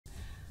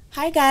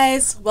Hi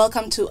guys,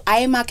 welcome to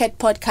iMarket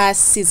Podcast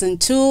Season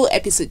 2,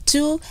 Episode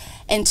 2.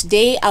 And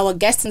today our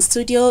guest in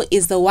studio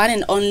is the one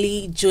and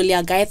only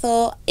Julia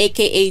Gaitho,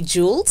 aka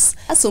Jules.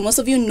 So most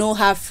of you know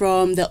her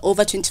from the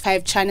Over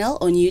 25 channel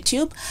on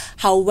YouTube.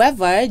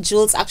 However,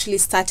 Jules actually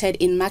started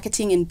in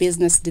marketing and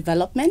business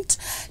development.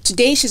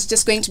 Today she's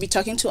just going to be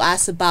talking to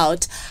us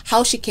about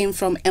how she came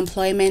from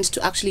employment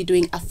to actually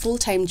doing a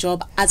full-time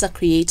job as a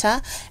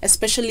creator,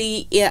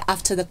 especially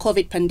after the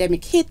COVID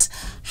pandemic hit.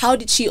 How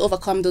did she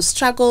overcome those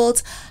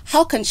struggles?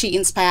 How can she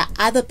inspire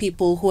other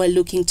people who are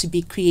looking to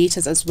be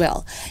creators as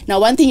well?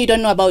 Now, one thing you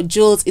don't know about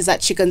Jules is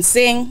that she can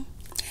sing,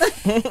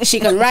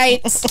 she can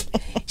write,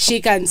 she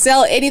can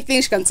sell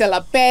anything, she can sell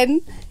a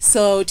pen.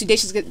 So today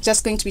she's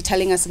just going to be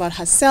telling us about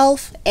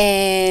herself,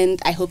 and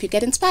I hope you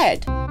get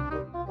inspired.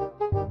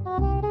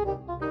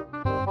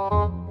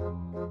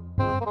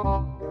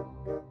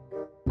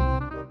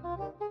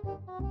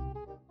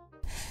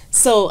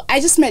 So I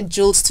just met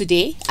Jules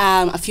today,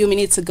 a few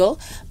minutes ago,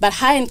 but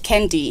her and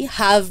Candy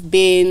have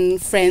been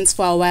friends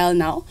for a while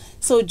now.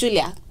 So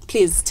Julia,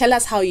 please tell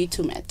us how you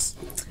two met.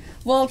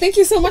 Well, thank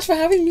you so much for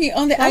having me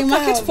on the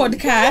iMarket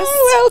podcast.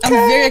 Welcome.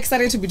 I'm very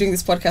excited to be doing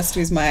this podcast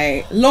with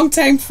my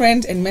longtime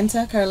friend and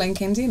mentor, Caroline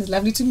Candy. And it's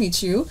lovely to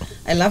meet you.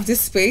 I love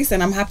this space,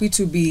 and I'm happy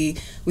to be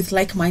with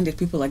like-minded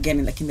people again,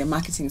 in the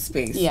marketing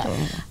space. Yeah.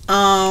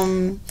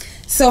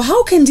 So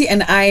how Candy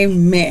and I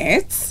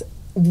met?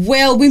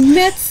 Well, we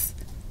met,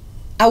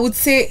 I would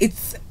say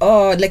it's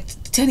like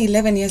 10,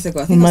 11 years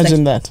ago. I think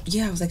Imagine that.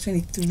 Yeah, I was like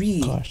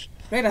 23. Gosh.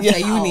 Right after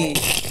uni.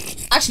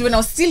 Actually, when I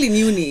was still in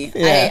uni,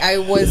 I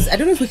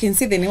don't know if we can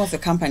say the name of the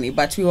company,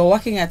 but we were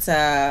working at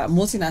a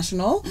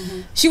multinational.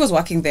 She was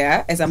working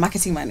there as a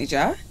marketing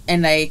manager,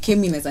 and I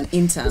came in as an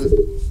intern.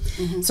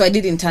 So I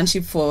did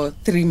internship for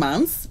 3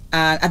 months.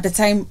 At the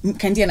time,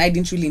 Candy and I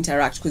didn't really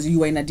interact because you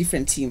were in a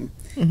different team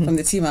from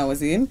the team I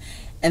was in.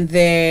 And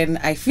then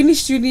I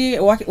finished uni,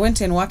 went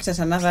and worked at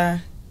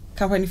another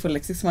company for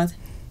like 6 months.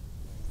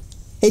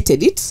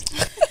 Hated it.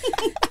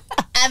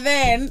 And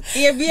then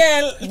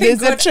EABL. There's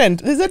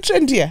a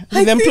trend here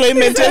with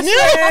employment. I don't know.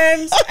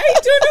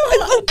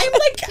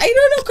 I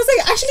don't know, because I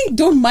actually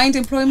don't mind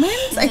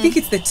employment. I think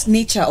it's the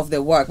nature of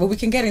the work, but we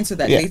can get into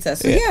that later.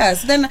 So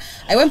so then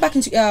I went back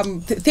into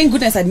thank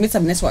goodness I'd made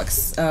some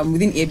networks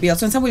within EABL.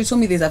 So when somebody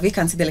told me there's a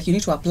vacancy, they're like, you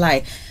need to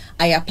apply.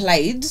 I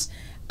applied,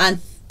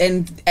 and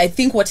I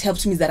think what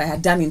helped me is that I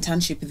had done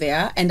internship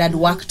there, and I'd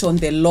worked on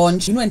the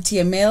launch. You know, when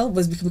TML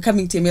was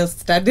becoming TML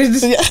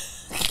started. Yeah.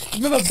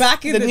 Remember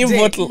back in the new day,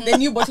 bottle. the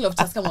new bottle of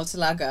Tusker Malt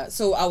Lager.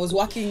 So I was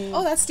working.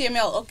 Oh, that's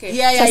TML. Okay.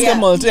 Tusker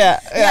Malt, In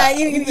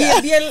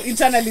EABL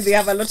internally they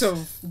have a lot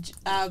of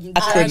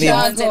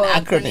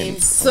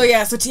acronyms. So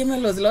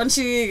TML was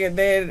launching, and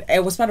then I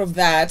was part of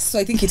that. So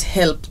I think it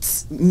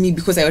helped me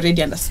because I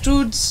already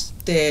understood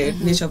the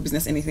nature of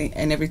business, anything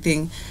and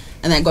everything.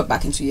 And I got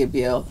back into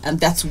EABL, and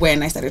that's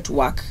when I started to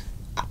work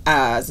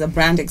as a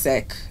brand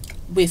exec.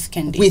 With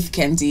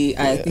Candy.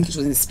 I think it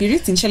was in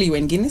Spirits. Initially you were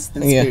in Guinness,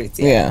 then Spirits.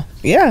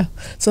 Yeah.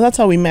 So that's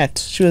how we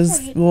met. We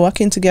were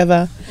working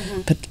together,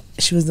 but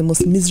she was the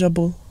most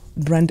miserable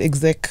brand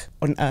exec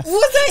on earth.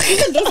 Was that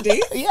even those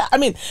days? Yeah, I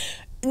mean,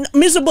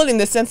 miserable in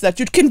the sense that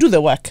you can do the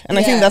work. And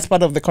I think that's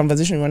part of the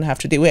conversation we want to have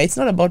today, where it's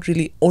not about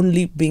really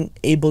only being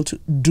able to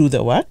do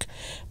the work,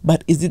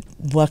 but is it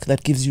work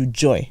that gives you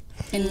joy?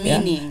 And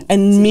meaning.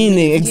 And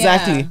meaning,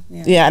 exactly.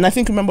 Yeah, and I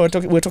think, remember,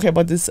 we were talking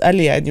about this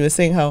earlier, and you were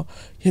saying how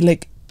you're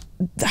like,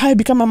 how I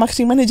become a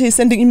marketing manager is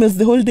sending emails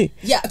the whole day.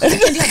 Yeah, because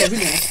Candy had a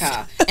really nice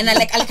car, and I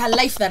like a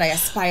life that I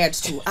aspired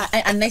to.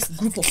 A nice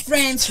group of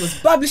friends. She was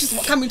bubbly. She used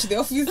to come into the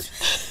office.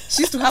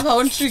 She used to have her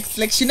own tricks.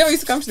 Like, she never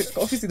used to come to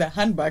the office with a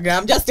handbag.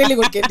 I'm just telling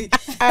you, Candy.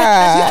 She used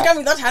to come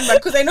with that handbag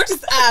because I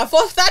noticed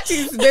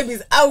 4:30's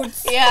baby's out.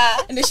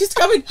 Yeah, and then she used to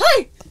come in. Hi,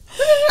 and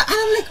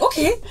I'm like,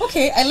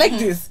 okay, I like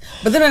this.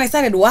 But then when I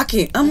started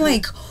working, I'm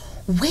like,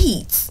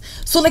 wait.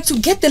 So like, to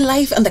get the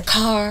life and the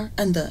car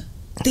and the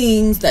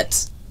things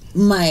that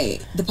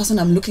the person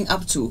I'm looking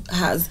up to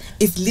has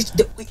is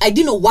I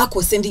didn't know work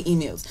was sending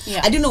emails.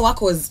 I didn't know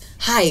work was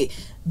hi,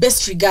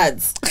 best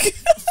regards,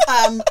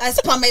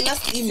 as per my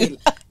last email,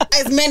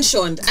 as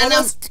mentioned. And I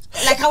was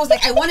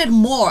like, I wanted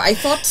more. I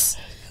thought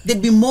there'd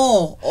be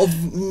more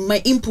of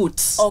my input.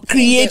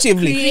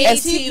 Creatively.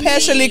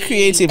 Especially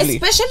creatively.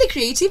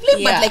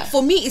 But like,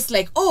 for me, it's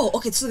like, oh,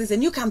 okay, so there's a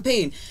new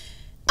campaign.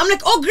 I'm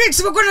like, oh great,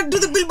 so we're gonna do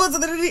the billboards.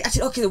 I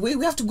said, okay,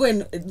 we have to go,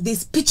 and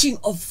there's pitching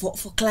for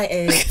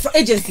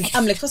agencies.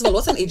 I'm like, first of all,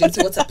 what's an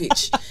agency? What's a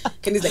pitch?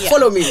 Kenny's like,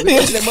 follow me. We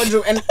go to the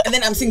boardroom, and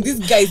then I'm seeing these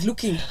guys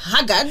looking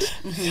haggard,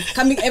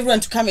 coming everyone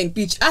to come and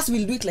pitch. Us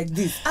will do it like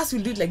this. Us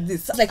will do it like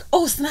this. I was like,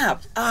 oh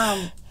snap.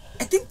 I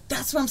think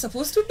that's where I'm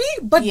supposed to be,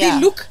 but they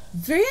look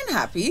very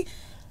unhappy,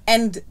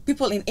 and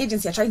people in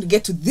agency are trying to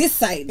get to this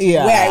side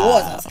where I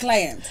was as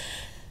client.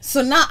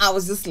 So now I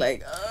was just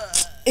like.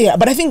 Yeah,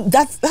 but I think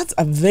that's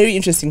a very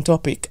interesting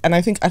topic, and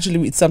I think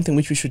actually it's something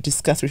which we should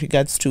discuss with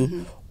regards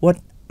to what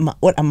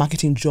a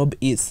marketing job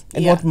is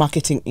and what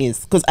marketing is.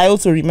 Because I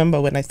also remember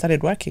when I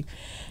started working,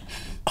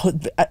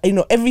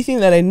 everything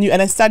that I knew,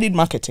 and I studied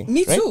marketing.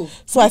 Me right? too.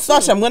 So I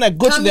thought I'm gonna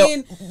go to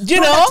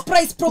the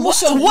price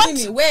promotion. What?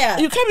 Really, where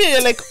You come here,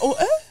 you're like,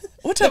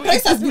 what the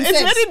price has been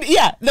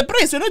set. The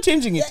price, we're not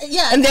changing it.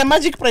 Yeah. And there are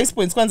magic price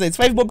points. Kwanza, it's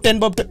 5 bob, 10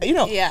 bob,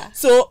 Yeah.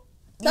 So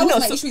that was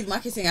my issue with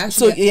marketing,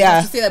 actually. So, I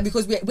have to say that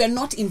because we're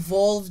not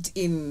involved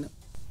in...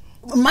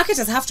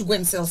 Marketers have to go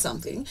and sell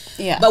something,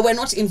 but we're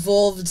not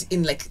involved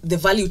in like the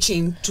value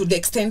chain to the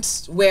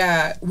extent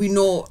where we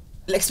know,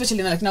 like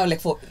especially like now,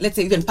 like for let's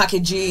say even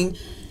packaging,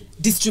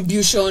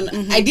 distribution.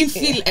 I didn't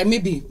feel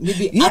maybe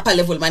upper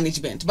level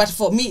management, but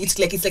for me it's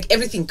like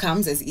everything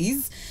comes as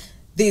is.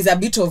 There's a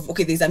bit of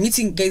there's a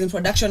meeting guys in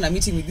production, a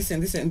meeting with this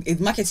and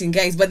it's marketing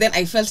guys, but then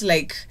I felt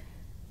like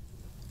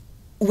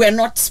we're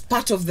not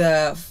part of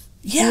the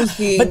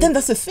but then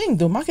that's the thing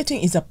though,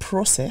 marketing is a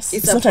process.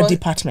 It's not a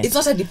department. It's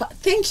not a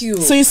department. Thank you.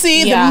 So you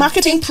see the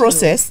marketing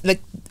process,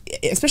 like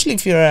especially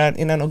if you're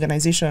in an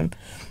organization,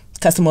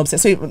 customer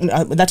obsessed, so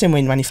that time we're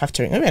in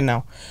manufacturing, even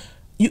now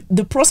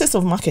the process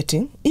of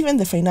marketing, even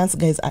the finance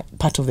guys are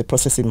part of the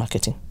process in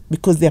marketing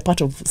because they're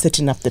part of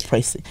setting up the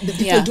pricing. The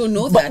people don't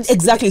know that.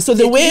 Exactly. So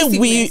the way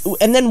we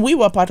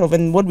were part of,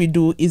 and what we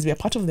do is we're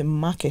part of the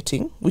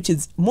marketing, which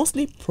is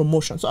mostly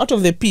promotion. So out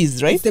of the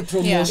P's, right? It's the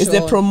promotion. It's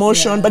the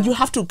promotion, but you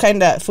have to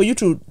for you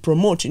to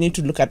promote, you need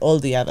to look at all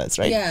the others,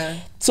 right? Yeah.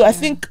 So I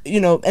think,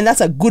 and that's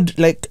a good,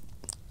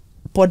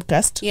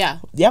 podcast where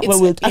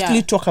we'll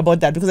actually talk about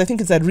that, because I think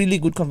it's a really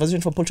good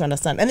conversation for people to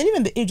understand. And then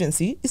even the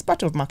agency is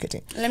part of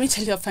marketing. Let me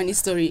tell you a funny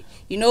story.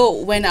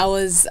 When I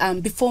was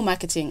before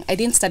marketing, I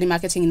didn't study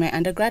marketing in my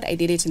undergrad. I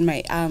did it in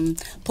my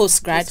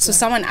postgrad. So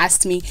someone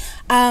asked me,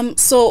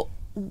 so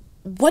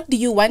what do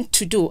you want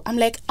to do? I'm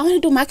like, I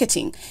want to do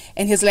marketing.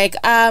 And he's like,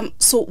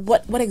 so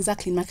what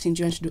exactly in marketing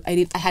do you want to do?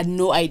 I had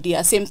no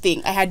idea. Same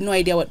thing. I had no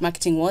idea what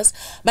marketing was,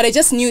 but I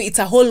just knew it's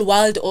a whole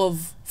world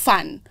of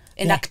fun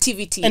and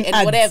activity and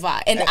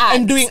whatever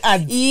and doing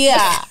ads.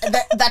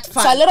 That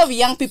fun. So a lot of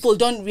young people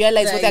don't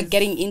realize what they're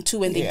getting into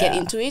when they get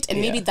into it,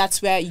 and maybe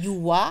that's where you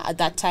were at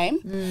that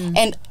time.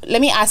 And let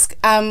me ask,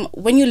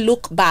 when you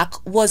look back,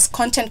 was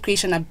content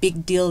creation a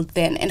big deal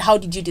then, and how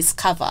did you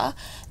discover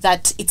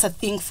that it's a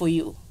thing for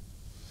you?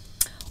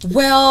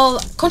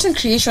 Well, content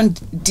creation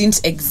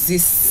didn't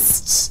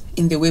exist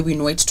in the way we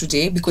know it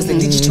today because the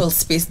digital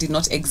space did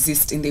not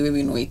exist in the way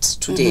we know it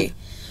today.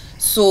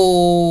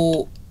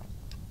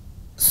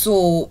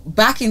 So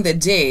back in the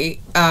day,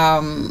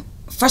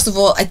 first of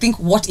all, I think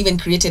what even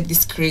created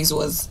this craze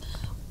was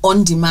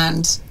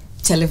on-demand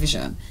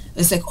television.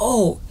 It's like,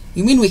 oh,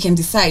 you mean we can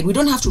decide? We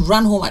don't have to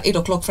run home at 8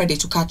 o'clock Friday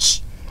to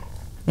catch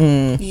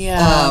news.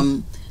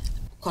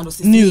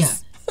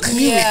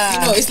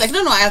 It's like,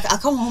 no, I'll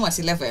come home at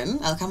 11,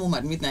 I'll come home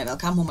at midnight, I'll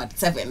come home at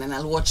 7, and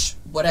I'll watch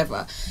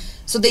whatever.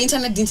 So the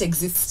internet didn't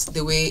exist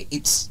the way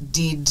it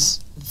did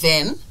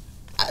then.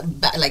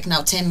 Like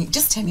now 10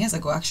 years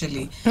ago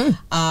actually.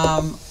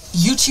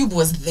 YouTube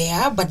was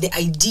there, but the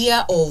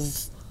idea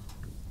of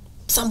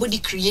somebody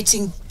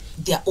creating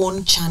their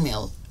own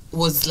channel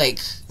was like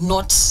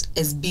not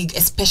as big,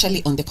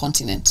 especially on the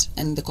continent,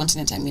 and the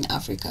continent I mean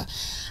Africa.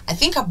 I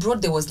think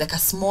abroad there was like a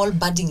small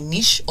budding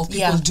niche of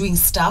people doing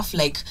stuff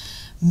like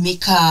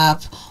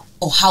makeup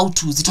or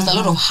how-tos. It was a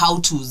lot of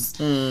how-tos.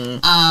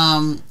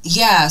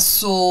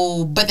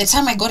 So by the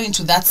time I got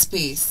into that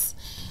space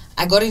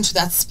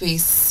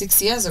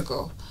 6 years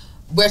ago.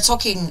 We're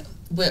talking,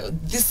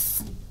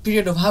 this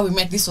period of how we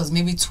met, this was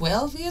maybe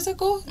 12 years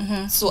ago.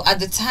 So at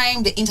the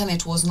time, the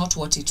internet was not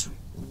what it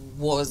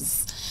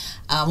was,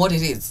 what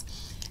it is.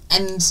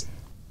 And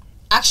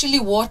actually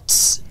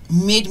what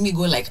made me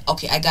go like,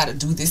 okay, I gotta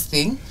do this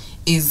thing,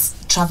 is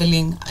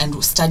traveling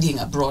and studying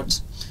abroad.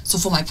 So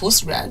for my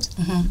postgrad,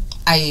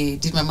 I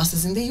did my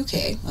master's in the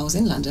UK. I was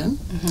in London,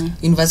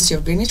 University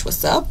of Greenwich,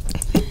 what's up?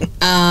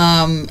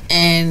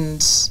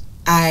 And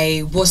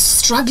I was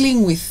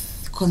struggling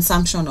with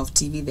consumption of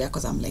TV there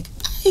because I'm like,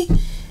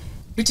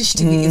 British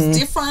TV is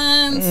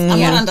different. I'm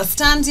not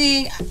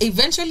understanding.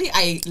 Eventually,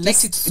 I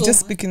liked it so Just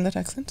speak in that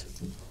accent.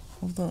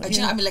 I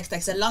mean, like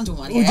the London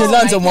one. The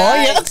London one,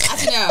 I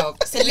don't know.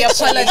 So we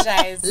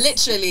apologize.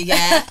 Literally,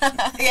 yeah.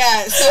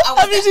 So I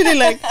was literally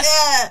like,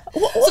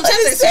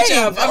 sometimes I switch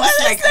up. I'm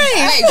just like,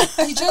 hey,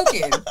 are you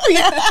joking?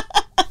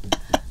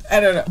 I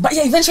don't know. But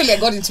yeah, eventually I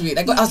got into it.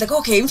 I was like,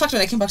 okay. In fact,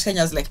 when I came back to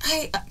Kenya, I was like,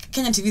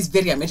 Kenyan TV is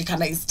very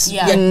Americanized. We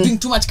are doing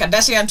too much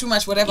Kardashian, too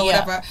much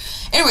whatever.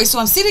 Anyway, so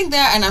I'm sitting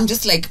there and I'm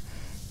just like,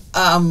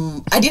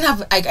 I didn't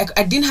have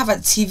a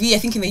TV. I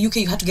think in the UK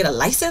you had to get a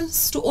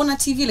license to own a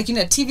TV, like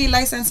a TV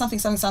license,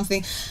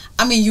 something.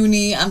 I'm in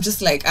uni. I'm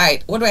just like, all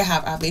right, what do I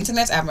have? I have the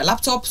internet. I have my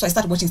laptop. So I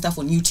started watching stuff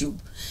on YouTube.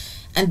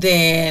 And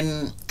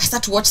then I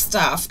started to watch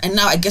stuff, and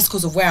now I guess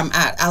because of where I'm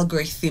at,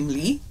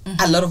 algorithmically,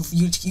 a lot of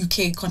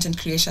UK content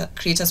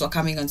creators were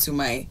coming onto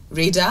my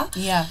radar.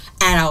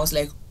 And I was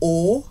like,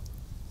 oh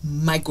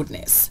my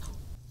goodness,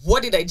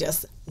 what is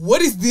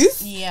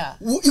this?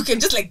 You can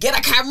just like get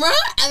a camera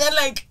and then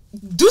like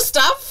do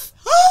stuff.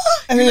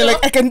 And then you're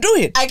like, I can do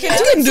it. I can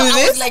do this.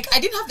 I was like, I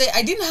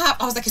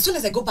was like, as soon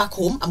as I go back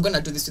home, I'm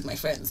gonna do this with my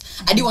friends.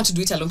 I didn't want to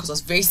do it alone because I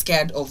was very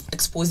scared of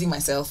exposing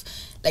myself.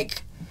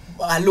 Like,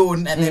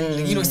 alone, and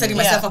then you know, setting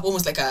myself up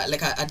almost like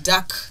a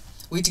duck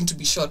waiting to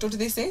be shot. What do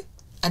they say?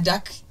 A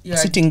duck. You're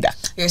sitting duck.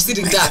 You're a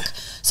sitting duck.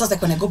 So I was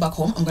like, when I go back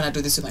home, I'm gonna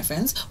do this with my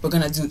friends. We're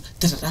gonna do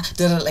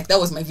like that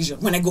was my vision.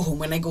 When I go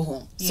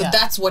home. So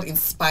that's what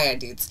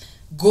inspired it.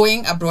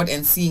 Going abroad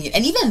and seeing it.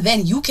 And even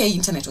then, UK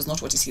internet was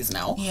not what it is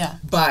now. Yeah.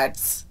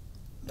 But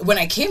when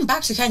I came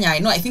back to Kenya,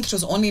 I think it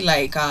was only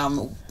like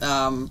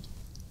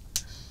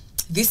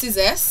This Is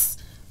S,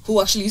 who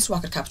actually used to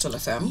work at Capital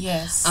FM.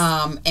 Yes.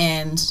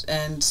 And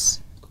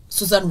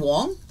Susan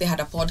Wong, they had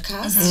a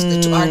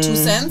podcast, our 2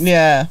 cents.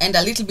 Yeah. And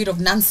a little bit of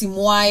Nancy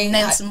Mwai.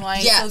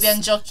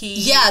 Sylvian Jockey.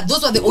 Yeah,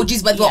 those were the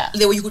OGs, but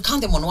they were, you could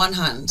count them on one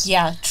hand.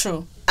 Yeah,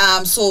 true.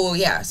 So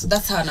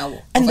that's how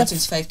now and Over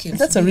 25 came.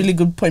 That's a really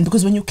good point,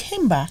 because when you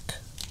came back,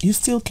 you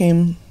still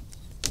came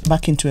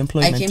back into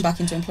employment. I came back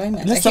into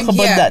employment. Let's talk about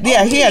that.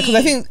 Yeah, here, because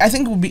I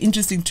think it would be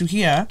interesting to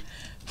hear,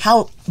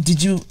 how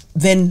did you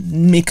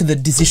then make the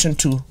decision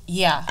to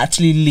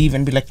actually leave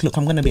and be like, look,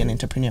 I'm going to be an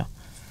entrepreneur?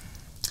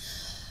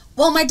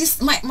 Well, man,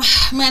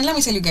 let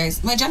me tell you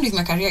guys, my journey with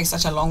my career is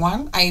such a long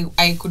one.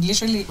 I could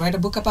literally write a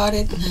book about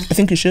it. I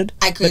think you should.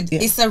 I could.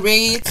 It's a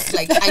rate.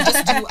 Like,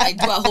 I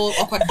do a whole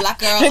awkward black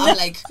girl. I'm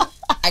like,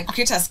 I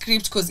create a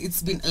script because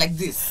it's been like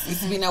this.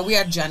 It's been a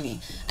weird journey.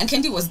 And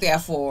Kendi was there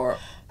for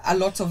a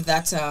lot of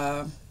that.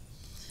 I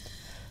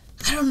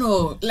don't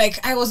know.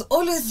 Like, I was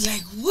always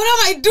like, what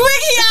am I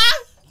doing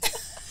here?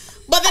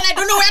 But then I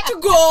don't know where to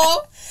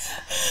go.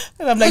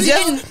 And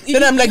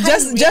I'm like,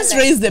 just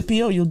raise the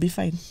PO, you'll be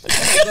fine.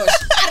 Oh my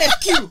gosh,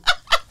 RFQ.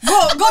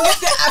 Go get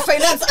the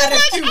finance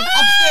RFQ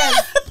upstairs.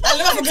 I'll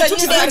never forget to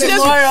do that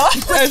tomorrow.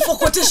 Request for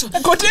quotation.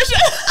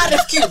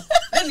 RFQ.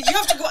 Then you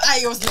have to go.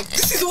 I was like,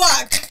 this is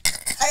work.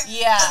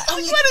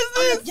 I'm like, what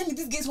is this?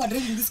 These guys who are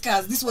driving these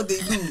cars, this is what they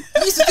do.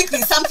 I used to think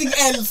there's something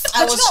else.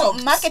 I was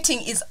shocked.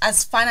 Marketing is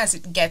as fun as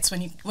it gets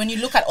when you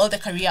look at all the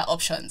career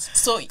options.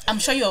 So I'm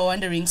sure you're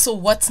wondering, so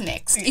what's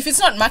next? If it's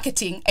not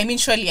marketing, I mean,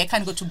 surely I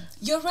can't go to.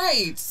 You're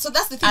right. So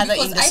that's the thing,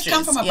 because I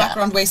come from a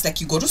background where it's like,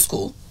 you go to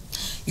school,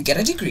 you get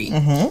a degree,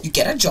 you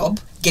get a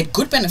job, get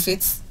good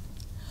benefits.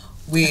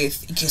 So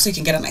you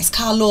can get a nice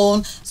car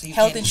loan, so you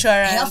health can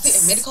insurance,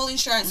 and medical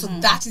insurance. So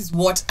that is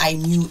what I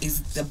knew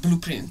is the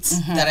blueprint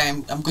that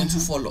I'm going to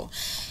follow.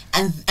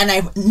 And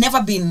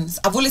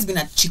I've always been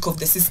a chick of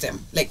the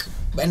system. Like,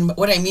 and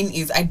what I mean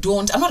is, I'm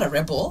not a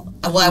rebel.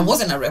 Well, I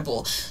wasn't a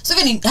rebel. So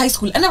even in high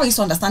school, I never used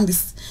to understand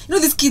this. You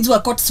know, these kids who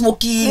are caught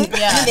smoking, and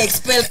then they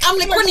expelled. I'm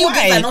like, when you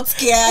guys are not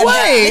scared,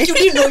 like, you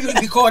didn't know you'll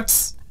be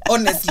caught.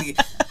 Honestly,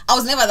 I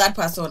was never that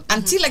person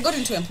until I got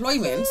into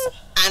employment,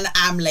 and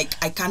I'm like,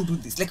 I can't do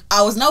this. Like,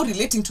 I was now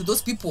relating to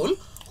those people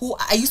who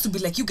I used to be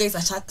like, you guys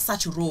are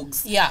such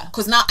rogues. Yeah.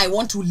 Because now I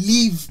want to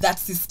leave that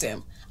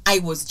system. I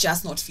was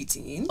just not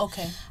fitting in.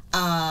 Okay.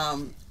 I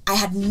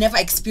had never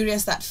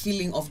experienced that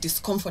feeling of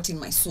discomfort in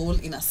my soul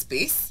in a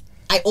space.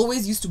 I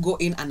always used to go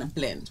in and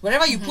blend.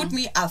 Wherever you put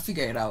me, I'll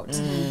figure it out.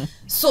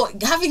 So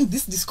having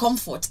this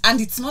discomfort,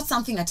 and it's not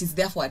something that is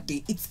there for a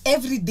day, it's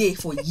every day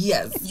for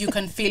years. You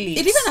can feel it.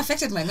 It even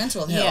affected my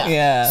mental health.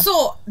 Yeah.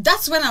 So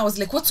that's when I was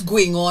like, what's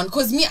going on?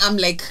 Because me, I'm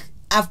like,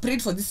 I've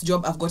prayed for this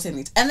job, I've gotten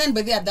it. And then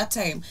by there, at that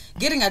time,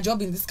 getting a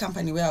job in this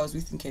company where I was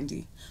with in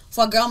Kendi,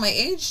 for a girl my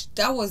age,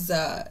 that was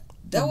a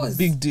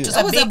big deal.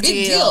 That was a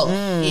big deal.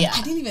 Yeah.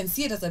 I didn't even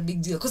see it as a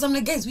big deal, because I'm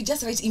like, guys, we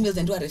just write emails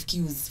and do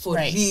RFQs for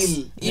real.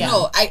 You Yeah.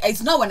 know,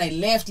 it's not when I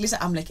left later,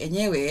 I'm like,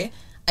 anyway,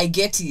 I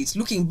get it.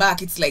 Looking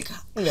back, it's like,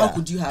 how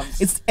could you have?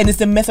 It's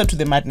the method to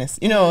the madness.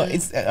 You know,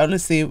 it's I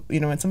always say, you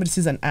know, when somebody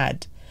sees an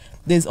ad,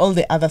 there's all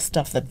the other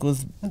stuff that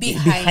goes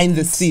behind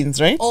the scenes,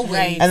 right?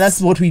 Always. And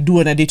that's what we do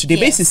on a day-to-day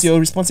basis. You're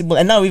responsible,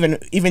 and now even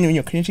when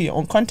you're creating your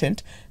own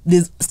content,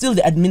 there's still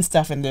the admin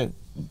stuff and the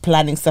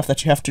planning stuff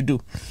that you have to do.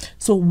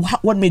 So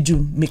what made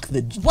you make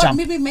the jump? What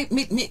made me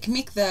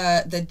make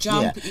the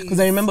jump? Because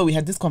I remember we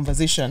had this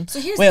conversation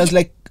where I was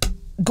like,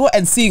 go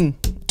and sing,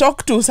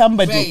 talk to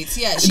somebody, right?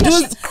 Yeah,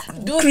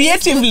 do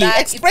creatively,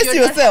 express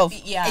yourself.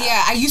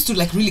 Yeah, I used to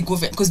like really go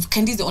because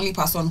Kendi is the only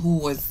person who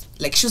was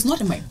like, she was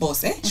not my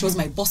boss, she was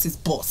my boss's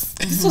boss.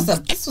 This was a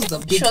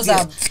big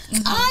deal.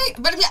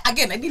 But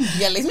again, I didn't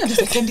realize. I'm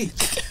just like, Kendi,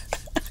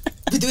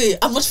 by the way,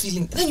 I'm not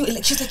feeling.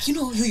 Then she's like,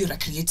 you're a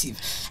creative,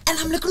 and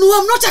I'm like, no,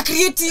 I'm not a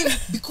creative,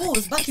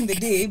 because back in the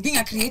day, being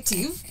a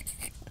creative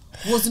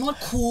was not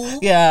cool.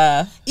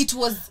 Yeah, it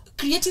was.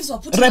 Creatives were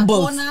put in a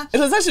corner. It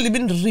was actually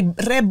been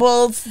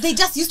rebels. They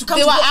just used to come.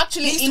 They were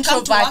actually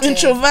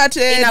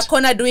introverted in a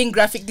corner doing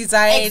graphic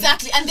design.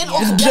 Exactly, and then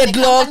also where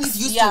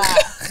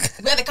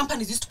the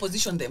companies used to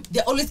position them,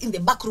 they're always in the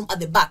back room at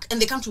the back,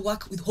 and they come to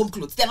work with home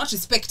clothes. They're not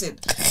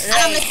respected. Right. And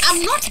I'm like,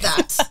 I'm not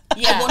that.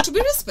 I want to be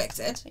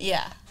respected.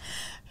 Yeah.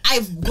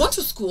 I've gone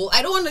to school.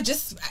 I don't want to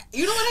just,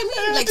 you know what I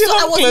mean? Like, so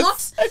I was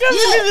not. I can't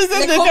believe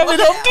this. They come in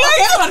home clothes.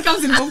 Everyone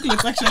comes in home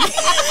clothes, actually.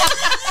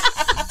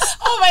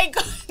 Oh my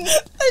god.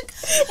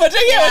 But I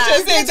hear what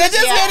you're saying. They're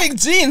just wearing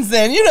jeans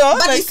then, you know.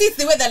 But you see, it's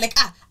the way they're like,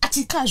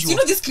 casual. You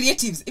know, these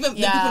creatives, even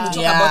the people who talk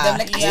about them,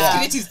 like, these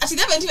creatives. Actually,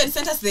 they haven't even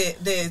sent us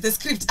the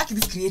script.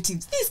 Actually,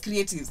 these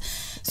creatives.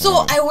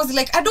 So I was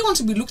like, I don't want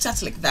to be looked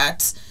at like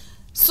that.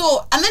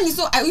 So, and then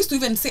I used to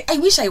even say, I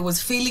wish I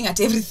was failing at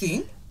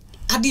everything.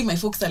 Adi, my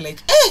folks are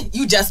like,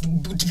 you just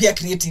be a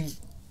creative.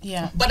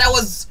 Yeah. But I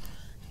was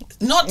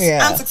not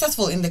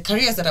unsuccessful in the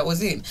careers that I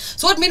was in.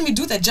 So what made me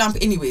do the jump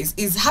anyways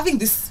is having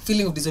this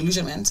feeling of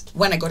disillusionment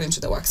when I got into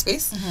the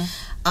workspace.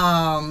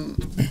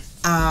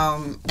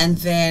 And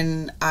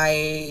then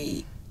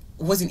I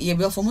was in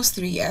EABL for almost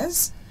 3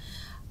 years.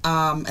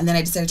 And then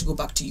I decided to go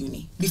back to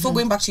uni. Before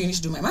going back to uni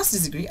to do my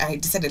master's degree, I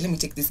decided, let me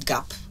take this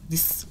gap,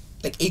 this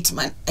like 8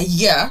 months, a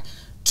year,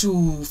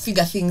 to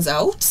figure things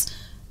out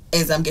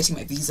as I'm getting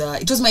my visa.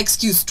 It was my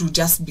excuse to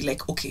just be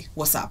like, okay,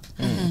 what's up?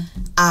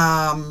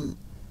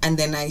 And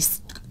then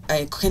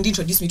Kendi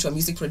introduced me to a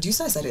music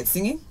producer. I started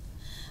singing.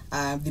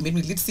 They made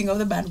me lead singer of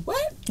the band.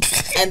 What?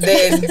 And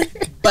then,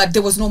 but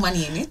there was no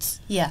money in it.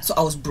 Yeah. So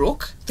I was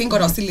broke. Thank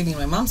God I was still living in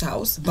my mom's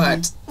house.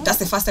 But that's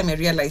the first time I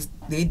realized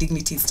the way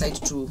dignity is tied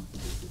to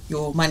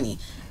your money.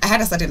 I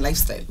had a certain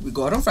lifestyle. We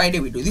go out on Friday,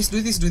 we do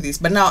this.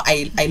 But now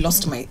I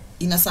lost my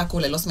inner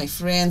circle. I lost my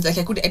friends. Like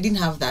I didn't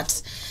have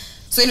that.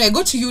 So anyway, I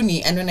go to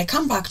uni, and when I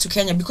come back to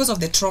Kenya, because of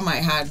the trauma I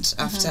had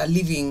after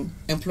leaving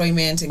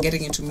employment and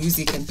getting into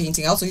music and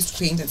painting, I also used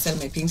to paint and sell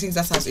my paintings.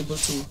 That's how I was able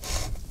to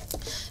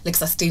like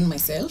sustain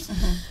myself.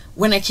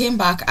 When I came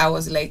back, I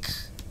was like,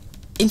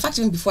 in fact,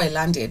 even before I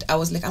landed, I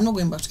was like, I'm not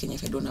going back to Kenya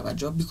if I don't have a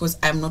job, because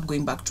I'm not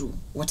going back to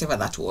whatever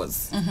that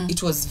was.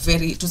 It was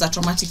a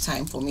traumatic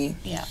time for me.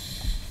 Yeah.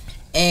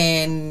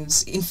 And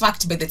in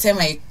fact, by the time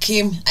I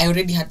came, I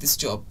already had this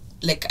job.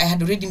 Like I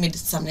had already made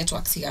some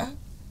networks here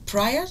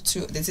prior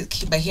to this.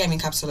 By here I mean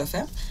Capsule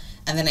FM,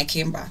 and then I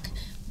came back.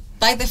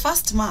 By the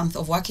first month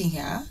of working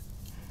here,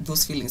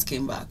 those feelings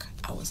came back.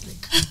 I was like,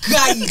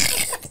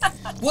 guys,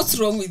 what's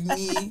wrong with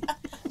me?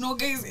 No,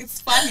 guys, it's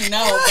funny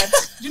now,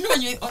 but you know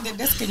when you're on the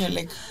desk and you're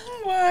like,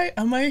 why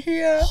am I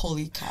here?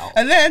 Holy cow.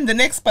 And then the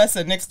next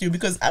person next to you,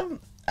 because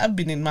I've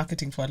been in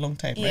marketing for a long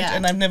time, right? Yeah.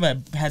 And I've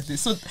never had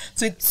this. So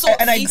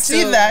and I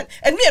see that,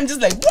 and me, I'm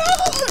just like,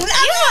 whatever,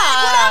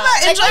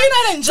 enjoying.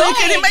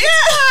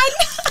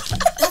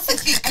 That's the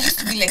thing. I used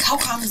to be like, how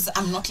comes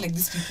I'm not like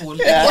these people?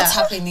 Like, what's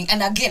happening?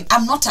 And again,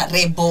 I'm not a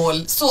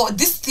rebel. So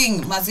this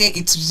thing, Maze,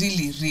 it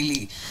really,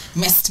 really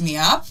messed me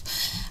up.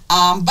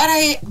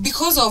 But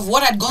because of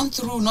what I'd gone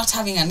through, not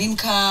having an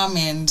income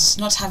and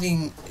not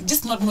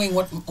knowing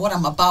what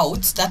I'm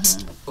about,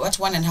 that's what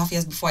 1.5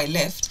 years before I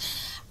left,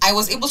 I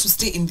was able to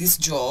stay in this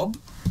job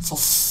for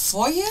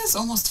 4 years,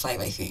 almost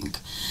 5, I think.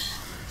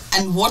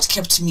 And what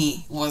kept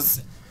me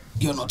was,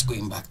 you're not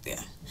going back there.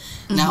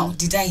 Now,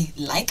 did I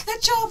like the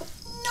job?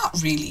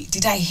 Not really.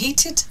 Did I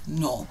hate it?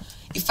 No.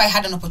 If I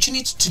had an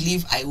opportunity to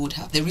leave, I would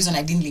have. The reason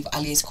I didn't leave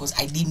earlier is because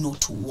I didn't know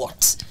to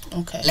what.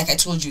 Okay. Like I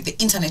told you, the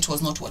internet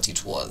was not what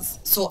it was.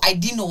 So I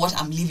didn't know what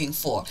I'm leaving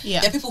for.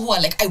 Yeah. There are people who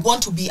are like, I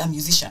want to be a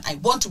musician. I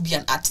want to be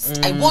an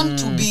artist. I want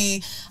to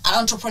be an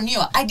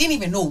entrepreneur. I didn't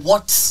even know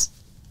what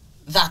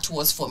that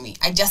was for me.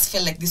 I just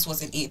felt like this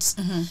wasn't it.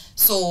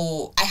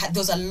 So there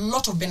was a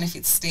lot of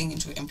benefits staying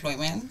into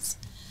employment.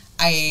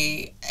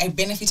 I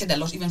benefited a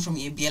lot even from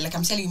EABL. Like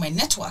I'm telling you, my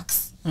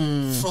networks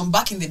from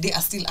back in the day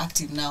are still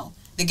active now.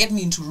 They get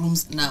me into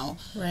rooms now.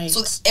 Right.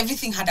 So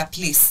everything had a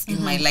place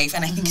in my life,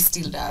 and I think it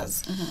still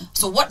does.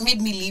 So what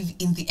made me leave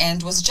in the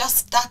end was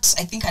just that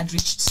I think I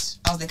was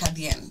like at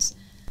the end.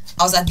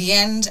 I was at the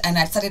end, and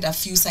I had started a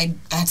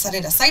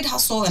side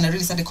hustle, and I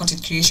really started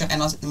content creation, and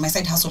my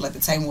side hustle at the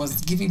time was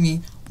giving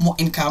me more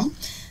income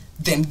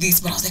than this.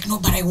 But I was like, no,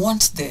 but I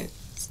want the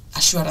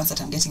assurance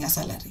that I'm getting a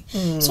salary.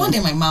 So one day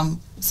my mom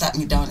sat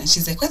me down and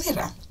she's like,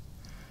 Wadira,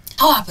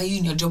 how happy are you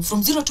in your job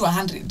from 0 to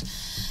 100?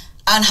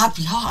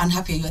 Unhappy. How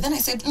unhappy are you? And then I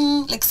said,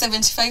 like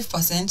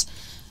 75%.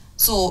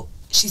 So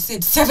she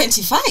said,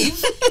 75?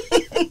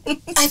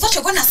 I thought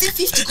you were going to say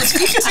 50 because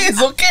 50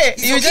 it's okay.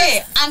 It's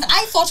okay. And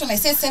I thought when I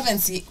said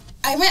 70,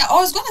 I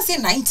was going to say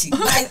 90,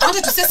 but I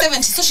wanted to say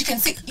 70 so she can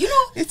say,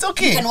 it's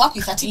okay. You can work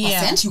with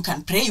 30%, you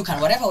can pray, you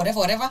can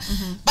whatever.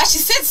 But she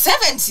said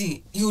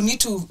 70, you need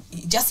to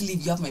just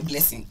leave, you have my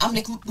blessing. I'm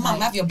like,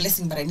 Mom, I have your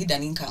blessing, but I need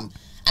an income.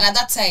 And at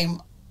that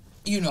time,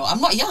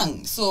 I'm not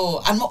young,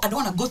 so I don't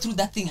want to go through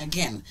that thing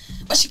again.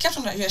 But she kept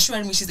on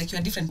reassuring me. She's like,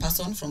 you're a different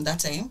person from that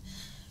time.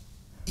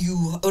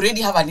 You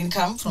already have an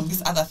income from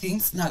these other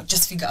things. Now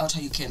just figure out how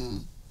you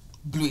can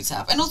blew it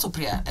up. And also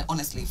prayer,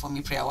 honestly, for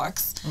me, prayer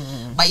works.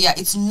 But yeah,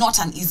 it's not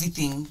an easy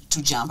thing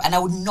to jump, and I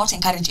would not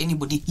encourage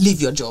anybody, leave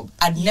your job.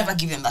 I'd never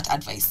give them that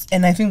advice.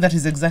 And I think that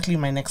is exactly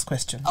my next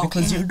question,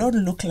 because you don't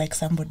look like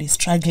somebody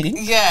struggling,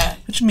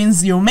 which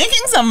means you're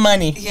making some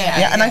money.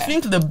 And I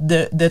think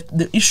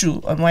the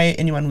issue on why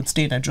anyone would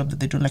stay in a job that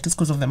they don't like is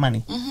because of the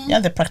money.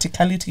 The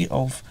practicality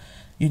of,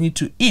 you need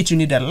to eat, you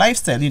need a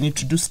lifestyle, you need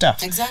to do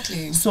stuff.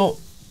 Exactly. So,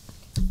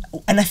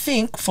 and I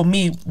think for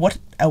me, what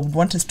I would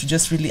want us to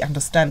just really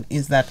understand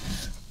is that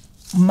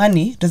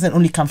money doesn't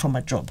only come from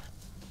a job,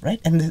 right?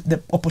 And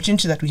the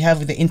opportunity that we have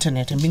with the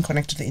internet and being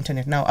connected to the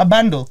internet now, a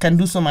bundle can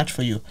do so much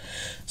for you.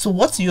 So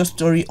what's your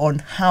story on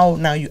how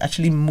now you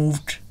actually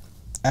moved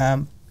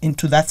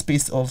into that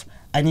space of,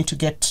 I need to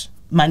get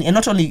money, and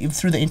not only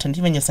through the internet,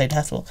 even your side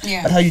hustle,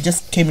 but how you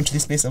just came into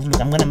this space of, look,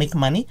 I'm going to make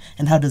money,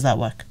 and how does that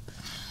work?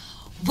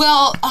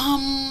 Well,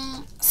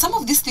 some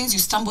of these things you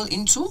stumble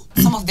into,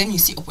 some of them you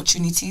see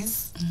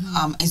opportunities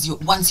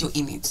once you're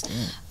in it.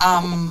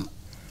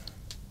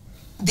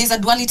 There's a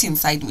duality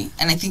inside me,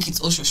 and I think it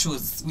also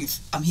shows with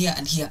I'm here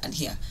and here and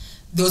here.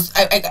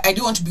 I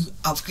do want to be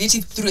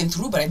creative through and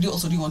through, but I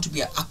also do want to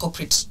be a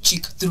corporate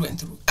chick through and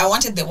through. I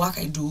wanted the work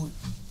I do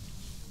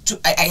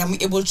I am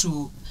able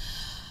to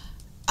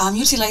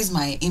utilize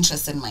my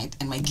interests and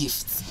my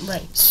gifts.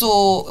 Right.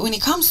 So when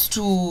it comes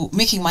to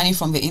making money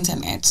from the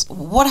internet,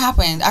 what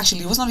happened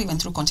actually was not even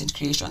through content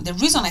creation. The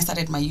reason I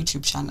started my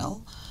YouTube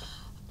channel,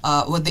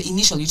 the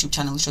initial YouTube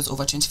channel, which was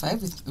over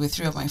 25 with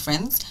 3 of my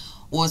friends,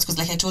 was because,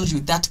 like I told you,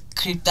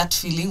 that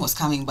feeling was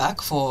coming back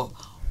for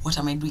what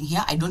am I doing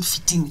here? I don't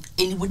fit in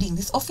anybody in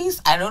this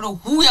office. I don't know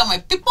who are my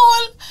people.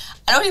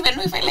 I don't even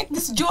know if I like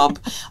this job.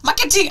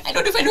 Marketing, I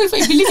don't even know if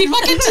I believe in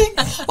marketing.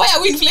 Why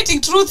are we inflating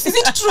truth? Is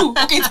it true?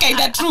 Okay, it's kind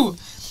of true.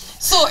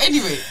 So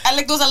anyway,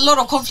 there was a lot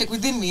of conflict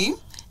within me.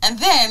 And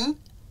then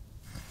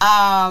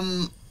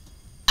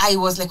I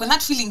was like, when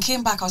that feeling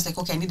came back, I was like,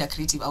 okay, I need a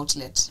creative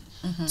outlet.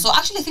 So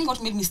actually, I think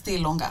what made me stay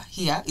longer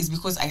here is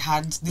because I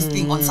had this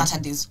thing on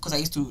Saturdays, because I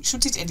used to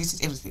shoot it, edit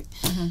it, everything.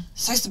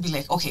 So I used to be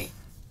like, okay,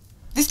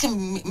 this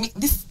can make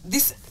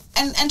this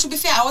and to be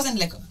fair, I wasn't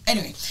like,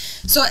 anyway.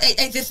 So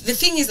the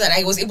thing is that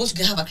I was able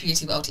to have a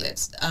creative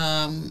outlet,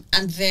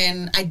 and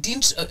then I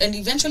didn't, and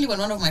eventually when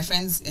one of my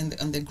friends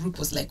in the group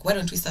was like, why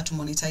don't we start to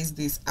monetize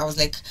this? I was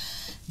like,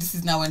 this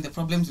is now when the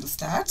problems will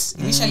start.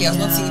 Initially, I was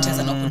not seeing it as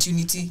an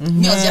opportunity.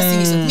 Me, I was just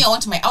seeing it as, I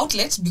want my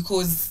outlet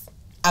because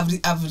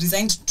I've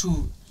resigned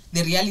to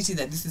the reality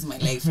that this is my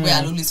life, where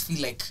I'll always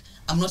feel like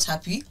I'm not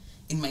happy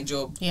in my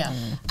job.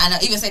 And I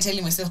even started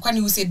telling myself, Kwani,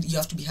 who said you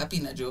have to be happy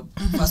in a job?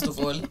 First of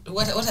all,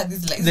 what are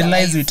these lies? The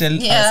lies we tell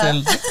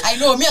ourselves. I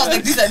know, me, I was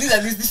like,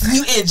 this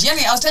new age. Yeah,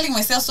 I was telling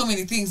myself so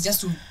many things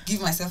just to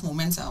give myself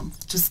momentum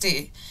to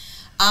stay.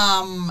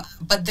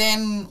 But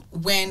then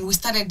when we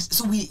started,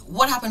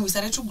 what happened, we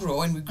started to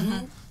grow, and we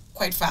grew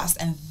quite fast,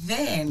 and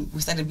then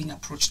we started being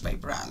approached by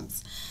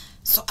brands.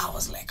 So I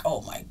was like,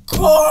 oh my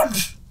God,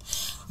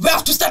 we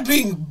have to start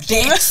doing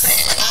dates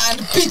and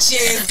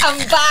pitches. I'm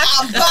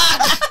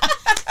back.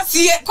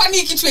 See,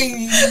 Kwani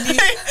Kitui,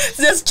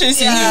 just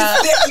chasing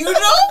you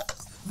know?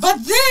 But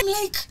then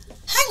I'm like,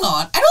 hang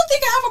on, I don't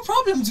think I have a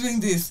problem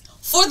doing this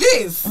for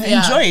this.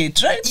 Enjoy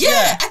it, right?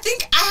 Yeah, I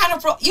think I had a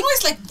problem. You know,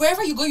 it's like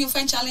wherever you go, you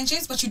find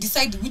challenges, but you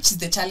decide which is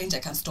the challenge I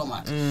can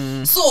stomach.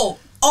 So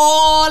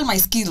all my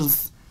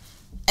skills,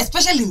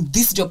 especially in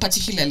this job,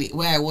 particularly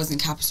where I was in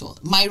Capital,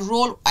 my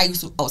role, I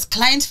was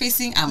client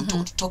facing. I'm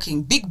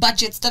talking big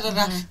budgets,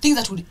 things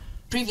that would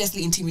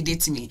previously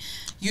intimidate me,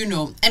 you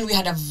know. And we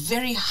had a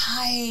very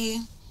high,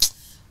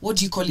 what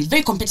do you call it,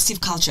 very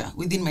competitive culture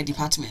within my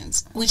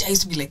department, which I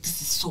used to be like,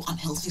 this is so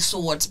unhealthy, so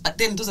what? But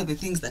then those are the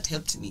things that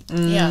helped me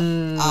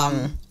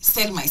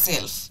sell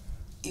myself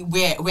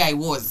where I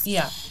was.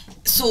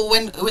 So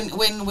when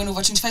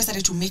over 25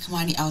 started to make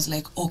money, I was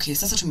like, okay,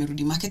 sasa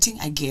tumerudi marketing,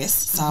 I guess,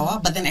 sawa.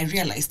 But then I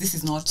realized this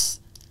is not,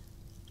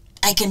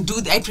 I can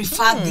do I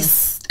prefer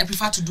this, I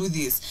prefer to do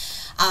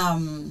this.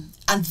 And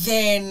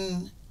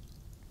then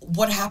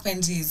what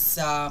happens is,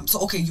 so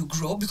okay, you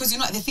grow, because you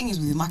know the thing is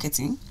with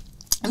marketing,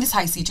 and this is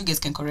how I see it, you guys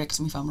can correct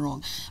me if I'm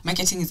wrong.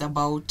 Marketing is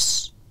about,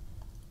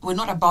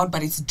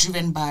 but it's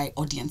driven by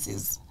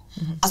audiences.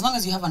 As long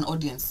as you have an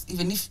audience,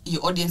 even if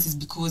your audience is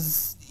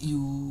because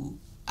you,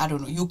 I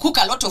don't know, you cook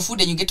a lot of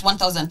food and you get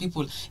 1,000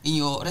 people in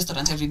your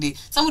restaurant every day,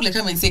 someone will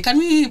come and say, can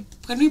we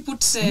put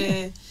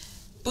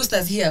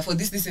posters here for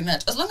this and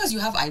that? As long as you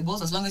have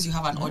eyeballs, as long as you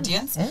have an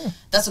audience,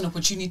 that's an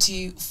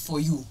opportunity for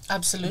you.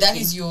 Absolutely. That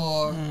is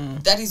your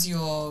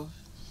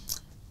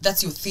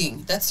that's your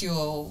thing. That's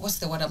your, what's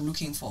the word I'm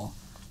looking for?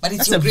 But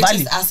it's your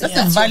greatest asset.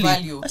 That's your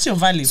value. That's your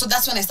value. So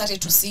that's when I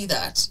started to see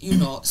that, you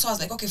know. So I was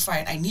like, okay,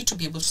 fine. I need to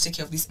be able to take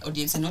care of this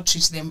audience and not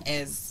treat them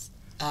as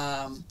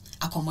a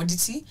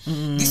commodity.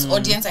 This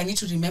audience, I need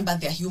to remember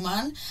they're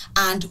human,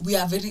 and we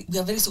are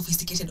very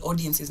sophisticated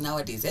audiences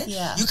nowadays.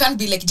 You can't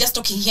be like just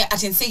talking here and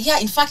say, yeah,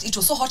 in fact, it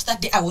was so hot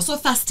that day, I was so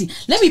thirsty.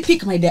 Let me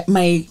pick my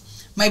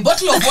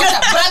bottle of water,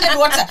 branded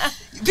water.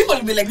 People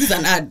will be like, this is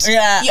an ad. You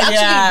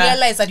actually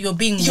realize that you're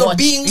being watched.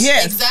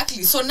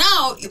 Exactly. So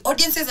now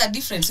audiences are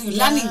different. So you're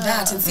learning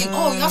that and saying,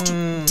 oh, you have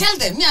to tell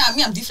them, me,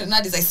 I'm different.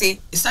 Nowadays I say,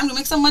 it's time to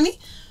make some money.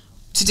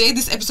 Today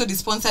this episode is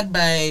sponsored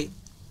by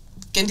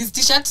Candy's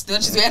t-shirt, the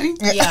one she's wearing.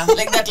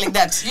 Like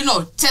that. You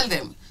know, tell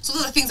them. So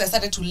those are things I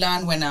started to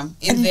learn when I'm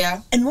in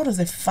there. And what was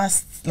the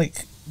first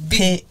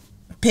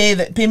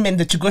payment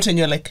that you got and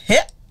you're like, hey,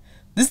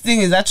 this thing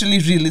is actually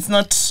real. It's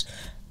not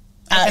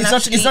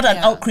it's not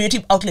an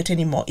creative outlet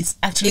anymore. It's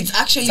actually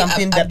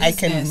something that I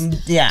can.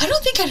 I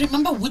don't think I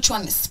remember which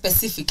one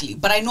specifically,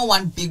 but I know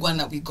one big one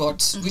that we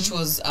got, which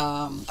was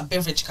a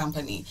beverage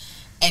company,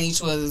 and it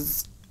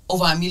was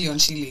over 1 million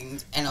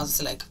shillings, and I was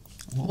just like,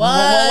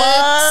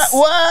 what?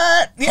 Hold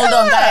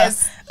on,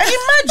 guys. And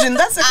imagine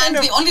that's the kind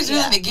of. And the only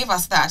reason they gave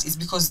us that is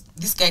because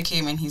this guy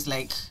came and he's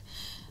like,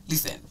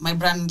 listen, my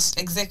brand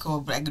exec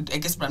or I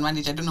guess brand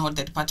manager, I don't know what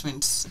the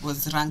department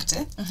was ranked.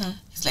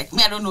 He's like,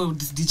 me, I don't know what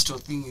this digital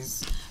thing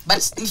is.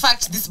 But in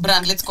fact, this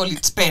brand, let's call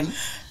it Pen.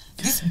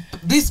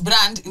 This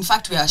brand, in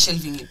fact, we are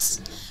shelving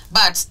it.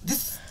 But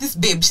this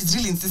babe, she's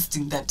really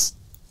insisting that,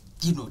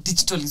 you know,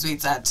 digital is where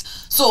it's at.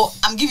 So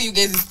I'm giving you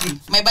guys this thing.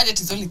 My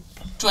budget is only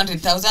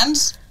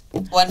 200,000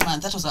 1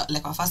 month. That was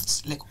like our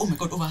first, like, oh my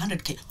God, over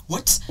 100K.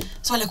 What?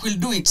 So like, we'll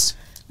do it.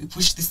 We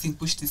push this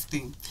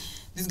thing.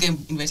 This guy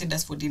invited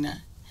us for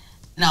dinner.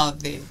 Now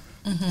the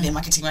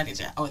marketing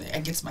manager or I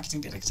guess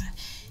marketing director,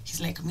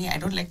 he's like, me, I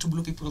don't like to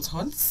blow people's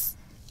horns,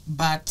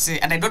 but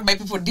and I don't buy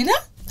people dinner,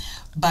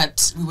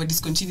 but we were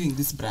discontinuing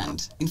this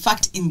brand. In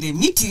fact, in the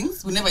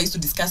meetings, we never used to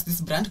discuss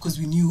this brand because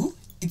we knew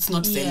it's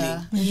not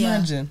selling.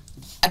 Imagine.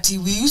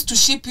 We used to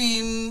ship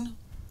in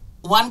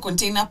 1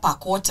 container per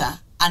quarter,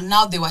 and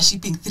now they were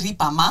shipping 3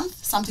 per month,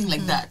 something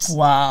like that.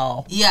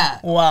 Wow. Yeah.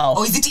 Wow.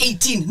 Or is it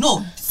 18?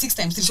 No, 6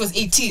 times 3 was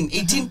 18.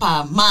 18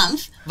 per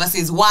month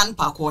versus 1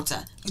 per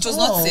quarter. It was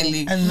not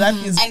selling. And that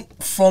is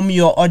from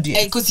your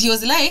audience. Because he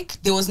was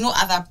like, there was no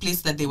other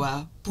place that they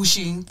were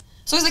pushing.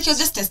 So he's like, he was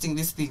just testing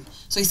this thing.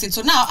 So he said,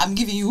 so now I'm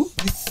giving you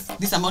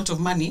this amount of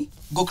money.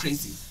 Go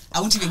crazy. I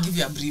won't even give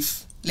you a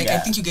brief. Like, I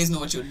think you guys know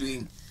what you're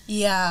doing.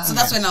 Yeah. So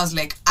that's when I was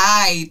like,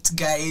 aight,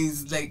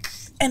 guys, like,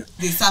 and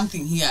there's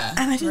something here.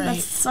 And I think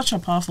that's such a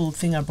powerful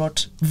thing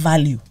about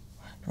value,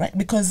 right?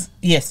 Because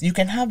yes, you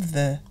can have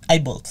the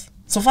eyeballs.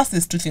 So first,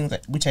 there's 2 things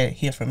which I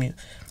hear from you.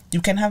 You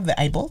can have the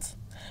eyeballs,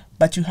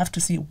 but you have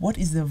to see what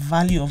is the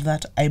value of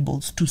that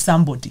eyeballs to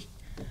somebody,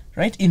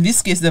 right? In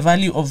this case, the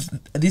value of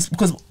this,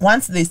 because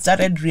once they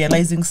started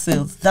realizing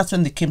sales, that's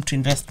when they came to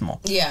invest more.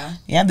 Yeah.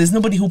 Yeah, there's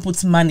nobody who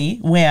puts money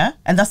where,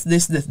 and that's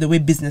the way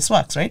business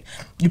works, right?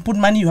 You put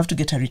money, you have to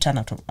get a return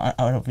out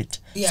of it.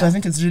 Yeah. So I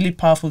think it's really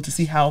powerful to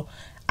see how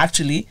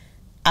actually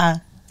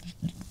a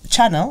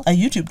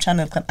YouTube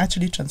channel can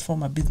actually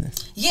transform a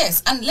business.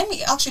 Yes, and let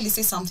me actually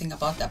say something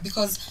about that,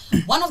 because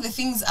one of the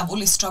things I've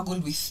always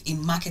struggled with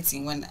in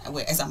marketing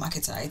as a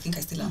marketer, I think I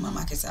still am a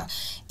marketer,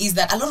 is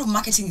that a lot of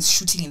marketing is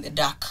shooting in the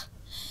dark.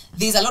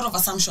 There's a lot of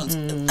assumptions.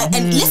 And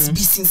let's be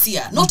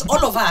sincere. Not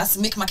all of us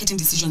make marketing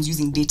decisions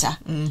using data.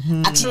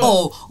 At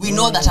all. We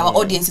know that our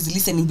audience is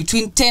listening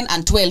between 10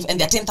 and 12 and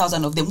there are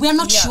 10,000 of them. We are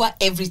not sure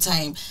every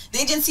time. The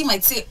agency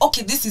might say,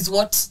 okay, this is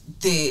what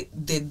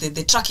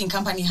the tracking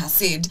company has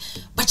said,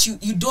 but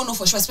you don't know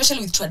for sure,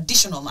 especially with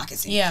traditional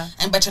marketing. Yeah.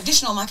 And by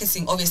traditional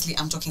marketing, obviously,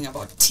 I'm talking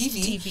about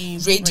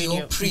TV,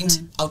 radio,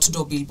 print,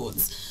 outdoor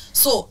billboards.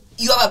 So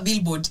you have a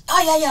billboard.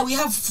 We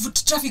have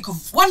foot traffic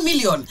of 1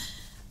 million.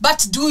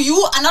 But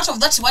and out of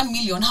that 1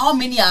 million, how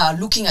many are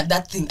looking at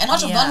that thing? And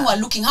out of the one who are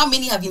looking, how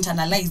many have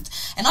internalized?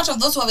 And out of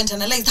those who have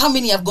internalized, how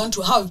many have gone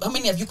to, how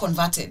many have you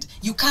converted?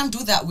 You can't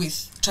do that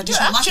with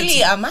traditional marketing.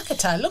 You're actually a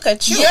marketer. Look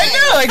at you. Yeah, I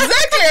know,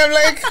 exactly. I'm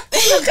like,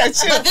 look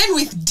at you. But then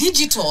with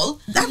digital,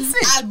 that's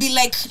it. I'll be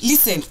like,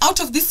 listen, out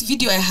of this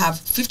video, I have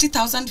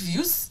 50,000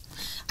 views.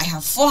 I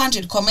have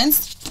 400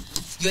 comments.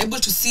 You're able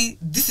to see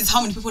this is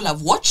how many people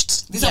have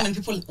watched. This is how many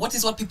people,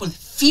 what people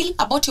feel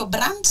about your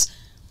brand.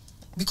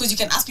 Because you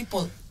can ask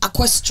people a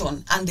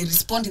question and they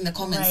respond in the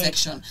comment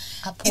section.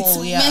 It's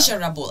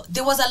measurable.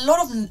 There was a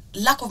lot of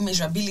lack of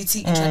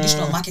measurability in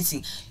traditional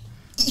marketing.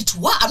 It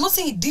worked. I'm not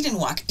saying it didn't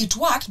work. It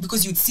worked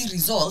because you'd see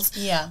results.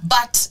 Yeah.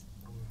 But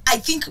I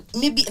think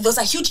maybe there's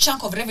a huge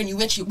chunk of revenue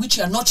which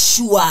you're not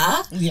sure.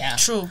 Yeah.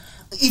 True.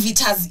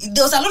 If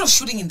there was a lot of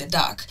shooting in the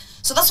dark.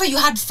 So that's why you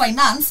had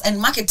finance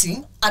and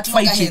marketing at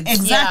loggerheads.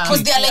 Exactly.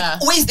 Because they're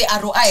like, where's the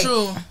ROI?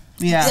 True.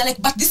 Yeah. They're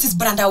like, but this is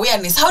brand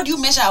awareness. How do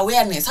you measure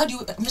awareness? How do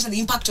you measure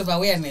the impact of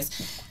awareness?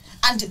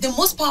 And the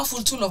most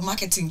powerful tool of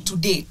marketing to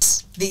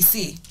date, they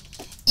say,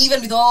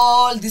 even with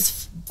all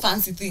these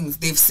fancy things,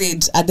 they've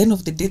said, at the end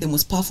of the day, the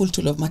most powerful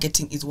tool of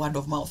marketing is word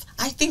of mouth.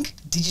 I think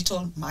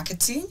digital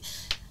marketing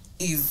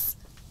is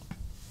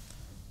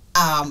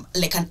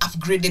like an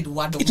upgraded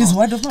word of mouth. It is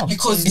word of mouth.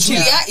 Because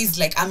Julia is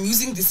like, I'm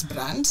using this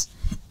brand.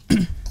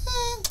 Maybe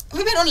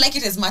I don't like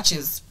it as much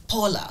as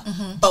Paula.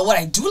 But what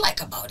I do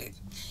like about it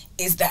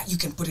is that you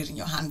can put it in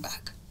your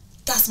handbag.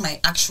 That's my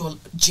actual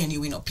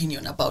genuine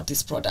opinion about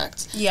this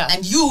product. Yeah.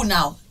 And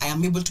now, I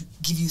am able to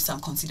give you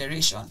some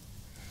consideration.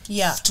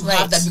 Yeah. To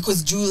have that,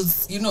 because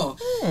Jules,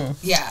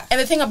 yeah. And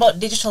the thing about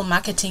digital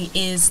marketing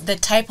is the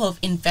type of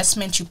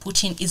investment you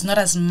put in is not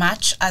as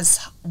much as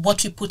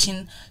what we put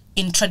in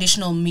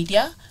traditional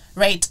media.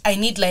 Right, I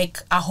need like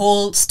a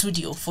whole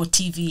studio for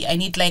TV. I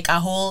need like a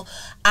whole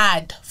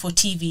ad for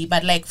TV.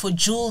 But like for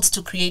Jules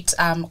to create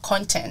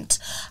content,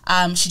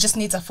 she just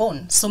needs a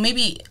phone. So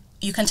maybe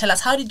you can tell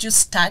us, how did you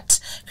start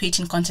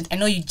creating content? I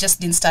know you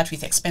just didn't start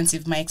with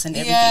expensive mics and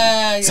everything.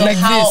 Yeah. So like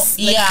how? this,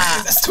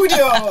 Yeah, a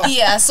studio.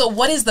 Yeah. So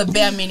what is the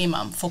bare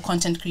minimum for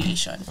content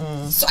creation?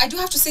 So I do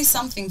have to say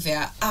something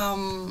there.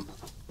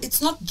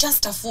 It's not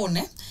just a phone.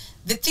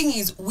 The thing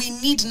is, we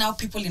need now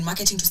people in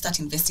marketing to start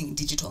investing in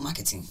digital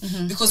marketing.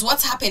 Because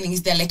what's happening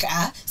is they're like,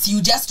 so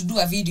you just do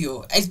a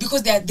video. It's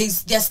because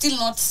they're still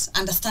not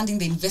understanding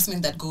the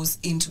investment that goes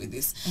into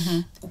this.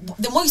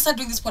 The more you start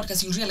doing this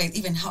podcast, you realize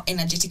even how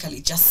energetically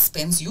it just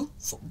spends you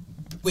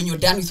when you're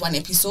done with one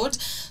episode.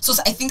 So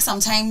I think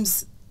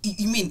sometimes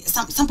you mean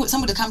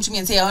somebody come to me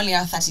and say I only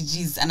have 30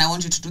 G's and I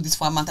want you to do this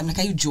for a month. I'm like,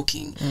 are you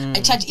joking?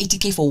 I charge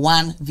 80K for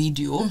one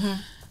video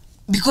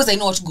because I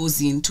know what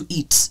goes into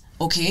it.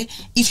 Okay,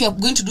 if you're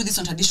going to do this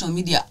on traditional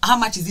media, how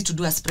much is it to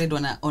do a spread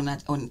on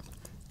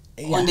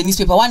the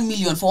newspaper? 1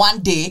 million for one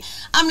day.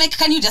 I'm like,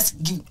 can you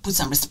just put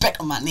some respect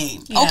on my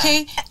name?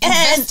 Okay,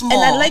 and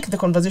I like the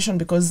conversation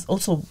because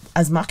also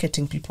as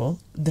marketing people,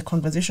 the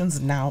conversations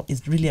now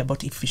is really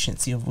about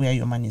efficiency of where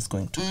your money is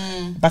going to.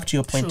 Back to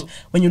your point, True.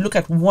 when you look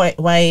at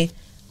why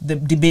the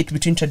debate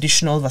between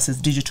traditional versus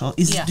digital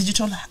is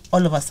digital,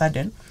 all of a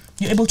sudden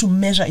you're able to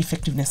measure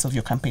effectiveness of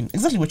your campaign.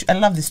 Exactly what I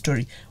love this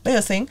story where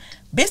you're saying,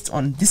 based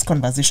on this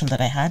conversation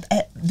that I had,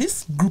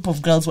 this group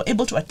of girls were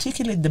able to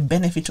articulate the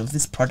benefit of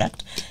this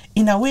product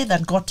in a way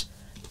that got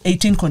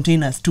 18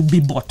 containers to be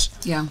bought.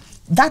 Yeah.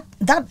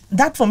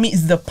 That for me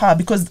is the power,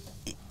 because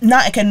now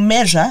I can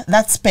measure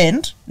that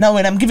spend. Now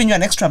when I'm giving you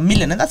an extra $1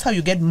 million, and that's how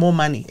you get more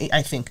money,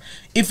 I think.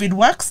 If it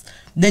works,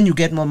 then you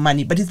get more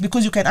money. But it's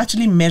because you can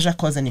actually measure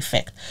cause and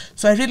effect.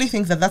 So I really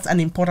think that that's an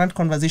important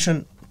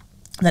conversation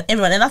that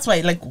everyone, and that's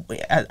why, like,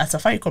 at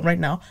Safaricom right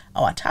now,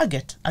 our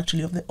target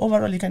actually of the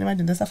overall, you can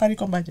imagine the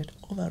Safaricom budget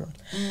overall,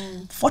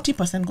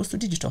 40% goes to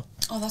digital.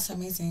 Oh, that's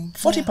amazing.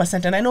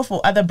 40%, and I know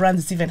for other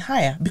brands it's even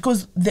higher,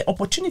 because the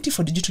opportunity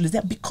for digital is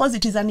there because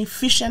it is an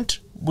efficient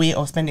way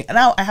of spending. And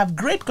now I have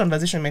great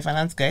conversation with my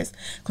finance guys,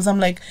 because I'm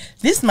like,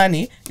 this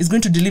money is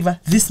going to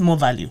deliver this more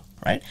value,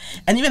 right?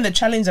 And even the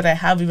challenge that I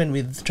have even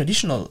with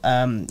traditional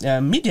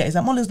media is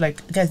I'm always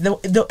like, guys,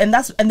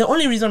 the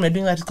only reason we're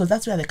doing that is because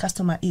that's where the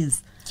customer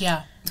is.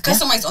 Yeah. The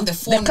customer is on the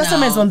phone. The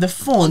customer is on the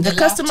phone. The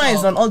customer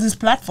is on all these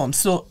platforms.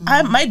 So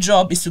my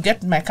job is to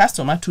get my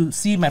customer to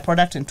see my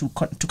product and to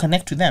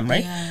connect to them,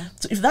 right? Yeah.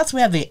 So if that's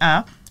where they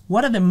are,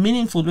 what are the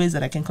meaningful ways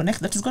that I can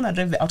connect that is going to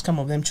drive the outcome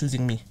of them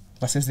choosing me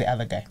versus the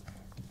other guy?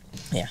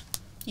 Yeah.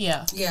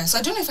 Yeah. Yeah. So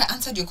I don't know if I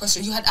answered your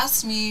question. You had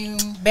asked me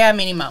bare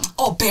minimum.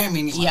 Oh, bare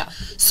minimum. Yeah.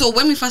 So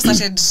when we first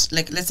started,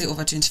 like, let's say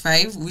over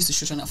 25, we used to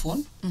shoot on a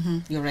phone.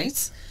 You're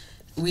right.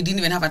 We didn't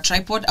even have a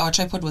tripod. Our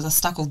tripod was a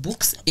stack of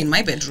books in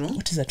my bedroom.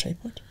 What is a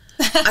tripod?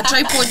 A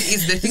tripod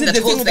is the thing that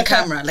holds the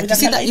camera. Like, you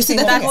see that? You see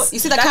the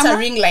That's camera? a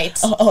ring light.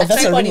 Oh,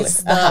 that's a ring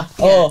light.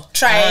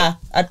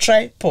 A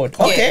tripod.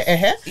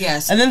 Okay.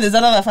 Yes. And then there's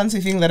another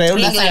fancy thing that I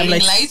always say, I'm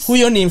like, who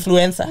you the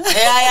influencer?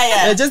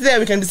 Yeah. Just there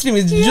we can be stream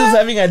with Jules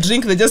having a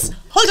drink. They just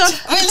hold on.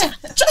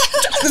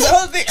 There's a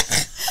whole thing.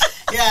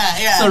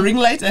 Yeah. So ring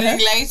light. Ring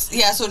lights.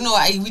 Yeah. So no,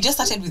 we just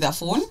started with a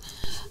phone.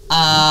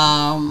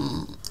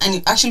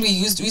 And actually we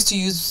used to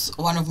use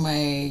one of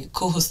my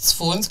co-hosts'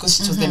 phones because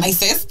she was the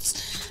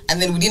nicest.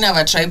 And then we didn't have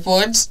a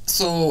tripod,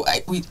 so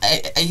we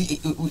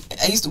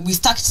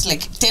stacked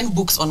like 10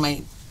 books on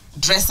my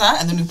dresser,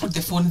 and then we put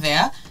the phone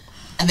there,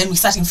 and then we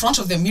sat in front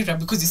of the mirror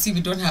because you see we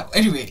don't have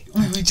anyway.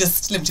 We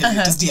just let me tell you,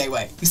 just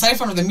DIY. We sat in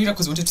front of the mirror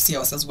because we wanted to see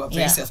ourselves. We were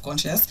very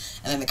self-conscious,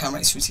 and then the camera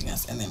is shooting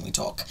us, and then we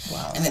talk.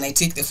 Wow. And then I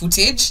take the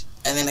footage,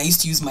 and then I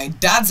used to use my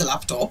dad's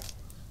laptop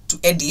to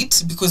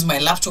edit because my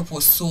laptop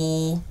was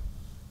so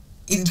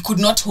it could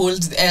not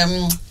hold.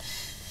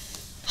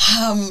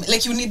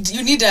 Like you need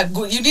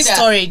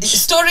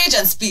storage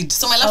and speed.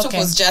 So my laptop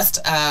was just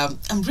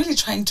I'm really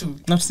trying to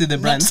not to say the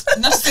brand,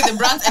 not to say the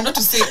brand, and not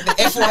to say the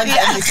F word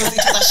because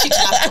it was a shit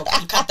laptop.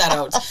 You cut that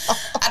out. I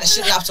had a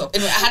shit laptop.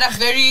 Anyway, I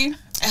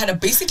had a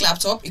basic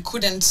laptop. It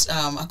couldn't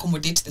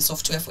accommodate the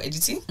software for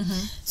editing,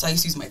 so I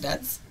used to use my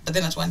dad's. But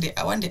then one day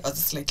I was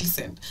just like,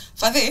 listen,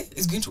 Father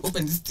is going to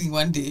open this thing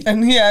one day,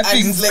 and here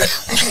things like,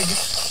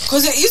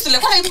 because it used to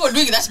like, what are people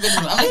doing in that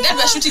bedroom? I'm like, Dad,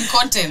 we're shooting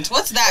content.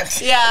 What's that?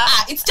 Yeah,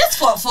 it's just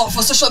for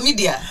social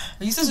media.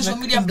 When you say social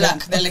media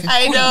blank, they're like,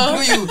 I know.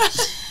 You.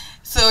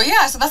 So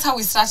yeah, so that's how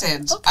we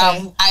started.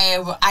 Okay.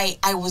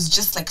 I was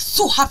just like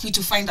so happy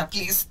to find a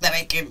place that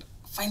I can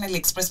finally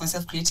express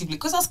myself creatively,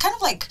 because I was kind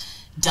of like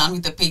done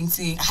with the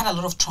painting. I had a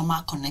lot of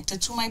trauma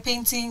connected to my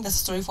painting. That's a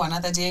story for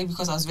another day,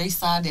 because I was very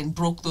sad and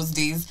broke those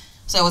days,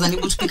 so I wasn't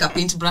able to pick a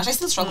paintbrush. I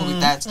still struggle with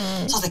that. So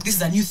I was like, this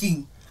is a new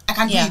thing. I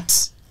can do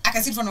it. I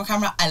can sit in front of a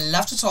camera. I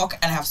love to talk,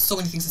 and I have so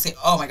many things to say.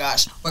 Oh my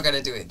gosh, we're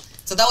gonna do it.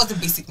 So that was the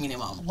basic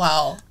minimum.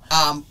 Wow.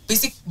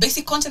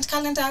 Basic content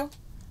calendar.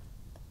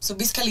 So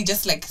basically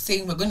just like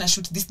saying we're gonna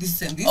shoot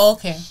this and this.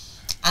 Okay.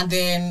 And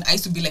then I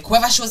used to be like,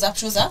 whoever shows up.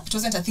 It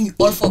wasn't a thing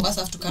all 4 of us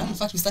have to come. In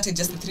fact, we started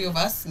just the 3 of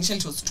us. Initially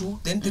it was 2,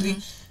 then 3.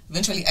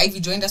 Eventually Ivy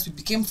joined us, we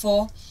became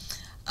 4.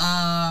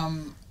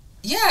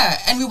 Yeah,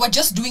 and we were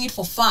just doing it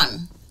for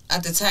fun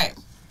at the time.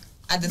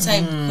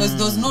 Because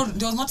there was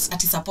not any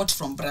support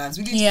from brands.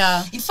 We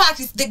didn't, in fact,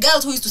 it's the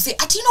girls who used to say,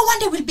 one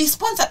day we'll be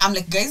sponsored. I'm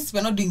like, guys,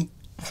 we're not doing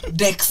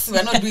decks.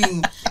 We're not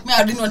doing.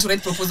 I didn't want to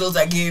write proposals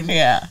again.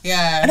 Yeah.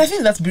 And I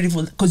think that's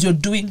beautiful, because you're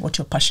doing what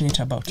you're passionate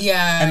about.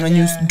 Yeah. And when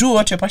you do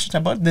what you're passionate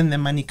about, then the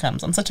money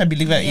comes. I'm such a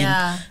believer in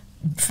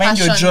find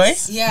your joy.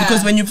 Yeah.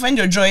 Because when you find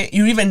your joy,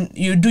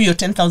 you do your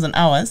 10,000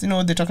 hours. You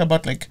know, they talk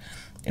about like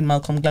in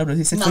Malcolm Gladwell.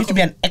 He said for you to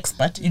be an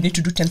expert, you need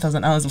to do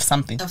 10,000 hours of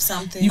something.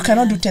 You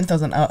cannot do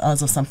 10,000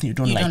 hours of something you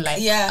don't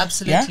like. Yeah,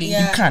 absolutely.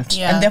 Yeah? You can't,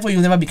 and therefore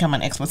you'll never become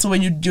an expert. So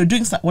when you're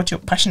doing what you're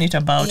passionate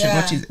about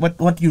and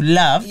what you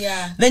love,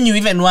 then you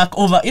even work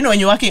over. You know, when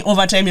you're working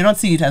overtime, you're not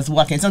seeing it as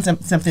working. It's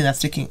not something that's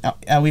taking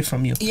away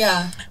from you.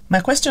 Yeah. My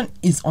question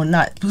is on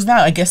that, because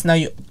now I guess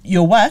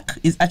your work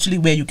is actually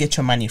where you get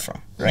your money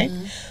from, right?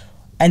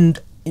 And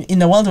in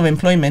the world of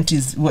employment,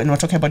 is when we were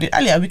talking about it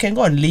earlier, we can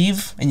go on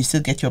leave and you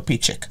still get your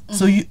paycheck.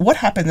 So what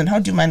happens, and how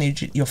do you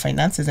manage your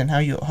finances, and how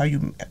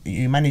you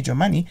manage your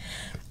money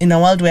in a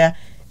world where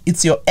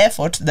it's your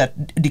effort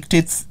that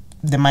dictates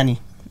the money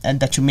and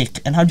that you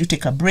make? And how do you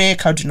take a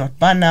break? How do you not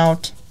burn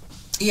out?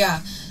 Yeah,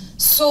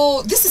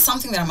 so this is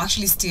something that I'm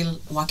actually still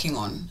working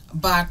on.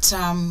 But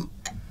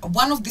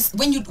one of this,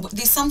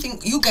 there's something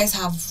you guys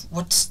have,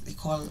 what they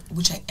call,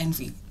 which I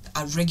envy,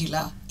 a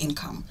regular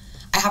income.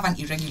 I have an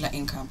irregular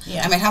income.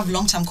 I might have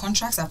long-term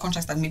contracts. I have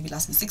contracts that maybe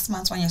last me 6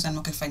 months, 1 year, so I'm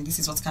okay, fine, this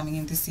is what's coming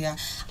in this year.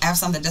 I have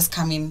some that just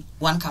come in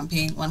one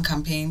campaign.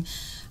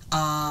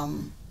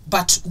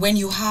 But when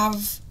you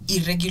have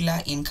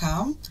irregular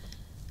income,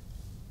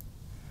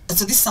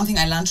 so this is something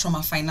I learned from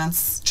a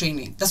finance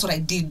training. That's what I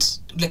did.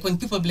 Like when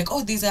people be like,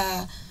 oh, there's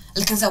a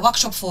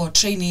workshop for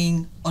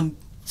training on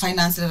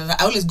finance, I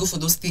always go for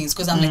those things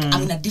because I'm like,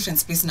 I'm in a different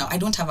space now. I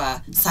don't have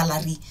a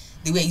salary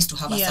the way I used to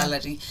have a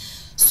salary.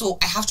 So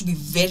I have to be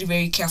very,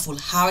 very careful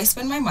how I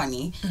spend my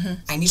money.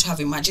 I need to have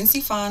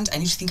emergency fund. I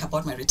need to think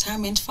about my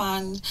retirement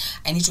fund.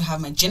 I need to have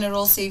my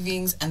general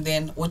savings, and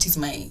then what is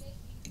my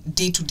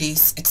day-to-day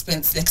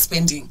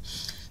expending.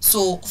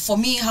 So for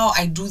me, how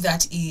I do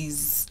that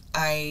is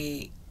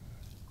I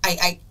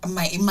don't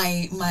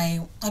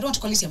want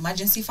to call it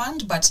emergency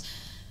fund, but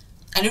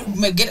I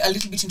might get a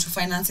little bit into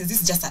finances.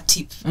 This is just a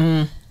tip.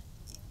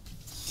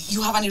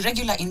 You have an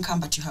irregular income,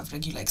 but you have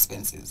regular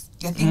expenses.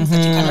 There are things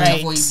that you cannot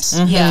avoid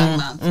every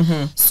month.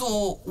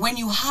 So when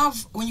you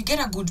get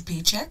a good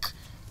paycheck,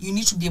 you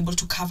need to be able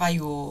to cover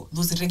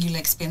those regular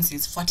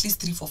expenses for at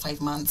least 3, 4, 5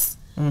 months.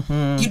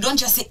 You don't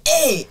just say,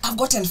 hey, I've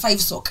gotten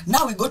 5 sock.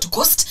 Now we go to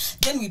cost,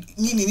 then we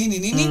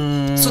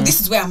So this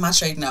is where I'm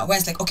at right now, where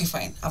it's like, okay,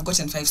 fine, I've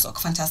gotten 5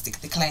 sock. Fantastic.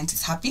 The client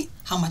is happy.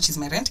 How much is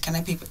my rent? Can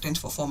I pay rent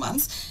for 4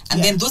 months?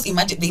 And then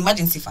the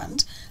emergency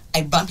fund,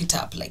 I bump it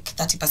up like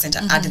 30%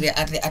 and add there.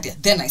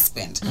 Then I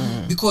spend.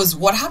 Because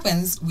what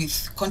happens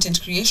with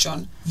content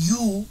creation,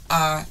 you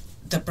are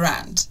the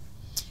brand.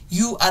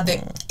 You are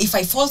if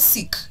I fall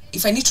sick,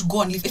 if I need to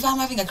go on leave, if I'm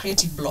having a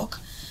creative block,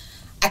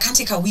 I can't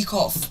take a week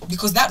off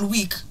because that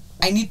week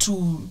I need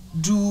to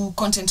do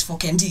content for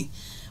Kendi.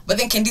 But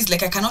then Kendi's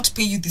like, I cannot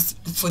pay you this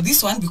for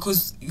this one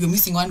because you're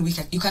missing 1 week.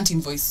 You can't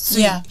invoice. So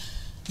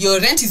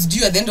your rent is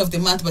due at the end of the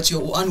month, but you're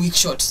 1 week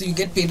short, so you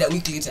get paid a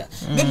week later.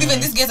 Maybe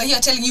when these guys are here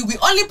telling you, we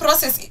only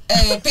process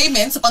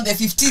payments on the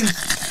 15th.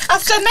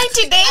 After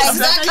 90 days.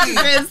 Exactly.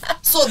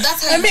 So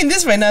that's how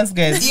these finance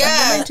guys.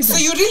 Yeah. So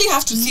you really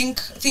have to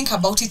think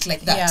about it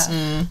like that.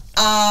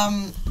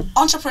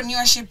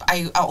 Entrepreneurship,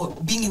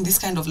 being in this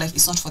kind of life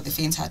is not for the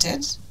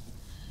faint-hearted.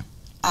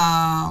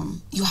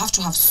 You have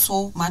to have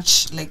so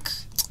much like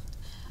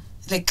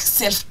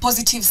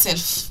positive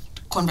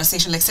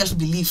self-conversation, like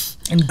self-belief.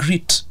 And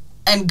grit.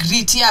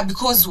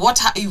 Because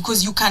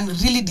you can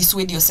really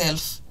dissuade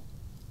yourself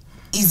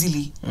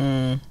easily.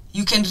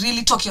 You can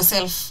really talk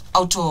yourself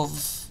out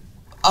of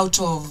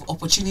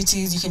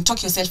opportunities. You can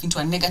talk yourself into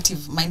a negative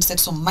mindset.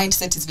 So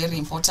mindset is very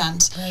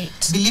important.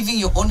 Believing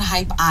your own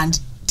hype and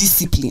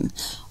discipline.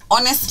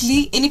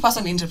 Honestly, any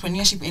person in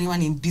entrepreneurship,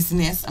 anyone in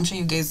business, I'm sure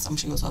you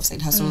also have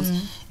side hustles.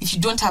 If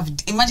you don't have,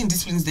 imagine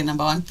discipline is the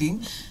number one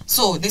thing.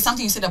 So there's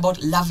something you said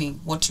about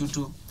loving what you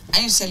do.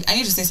 I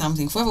need to say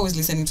something. Whoever was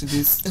listening to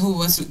this, who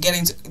wants to get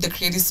into the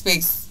creative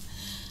space,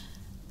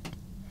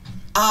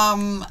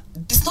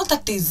 it's not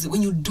that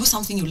when you do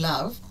something you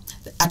love,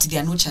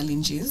 there are no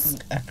challenges.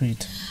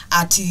 Agreed.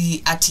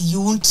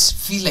 You won't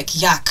feel like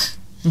yuck.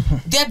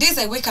 There are days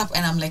I wake up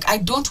and I'm like, I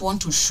don't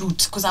want to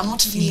shoot because I'm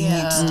not feeling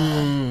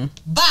it.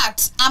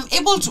 But I'm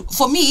able to.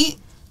 For me,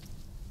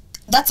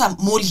 that's a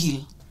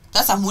molehill.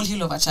 That's a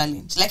molehill of a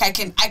challenge. Like I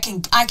can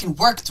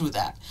work through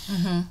that.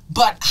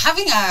 But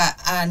having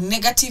a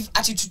negative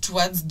attitude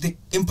towards the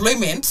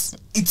employment,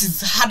 it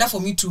is harder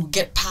for me to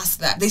get past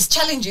that. There's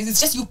challenges.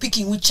 It's just you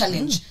picking which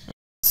challenge.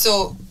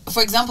 So,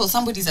 for example,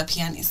 somebody's a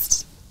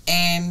pianist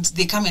and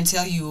they come and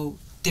tell you,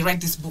 they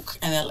write this book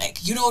and they're like,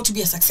 to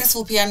be a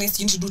successful pianist,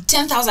 you need to do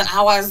 10,000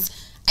 hours.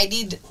 I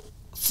did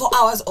 4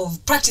 hours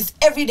of practice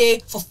every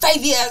day for 5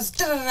 years.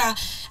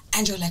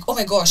 And you're like, oh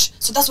my gosh,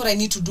 so that's what I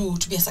need to do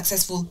to be a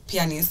successful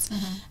pianist.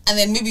 And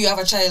then maybe you have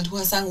a child who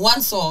has sung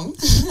 1 song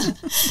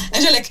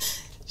and you're like,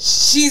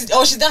 she's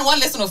done 1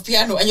 lesson of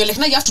piano, and you're like,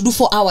 now you have to do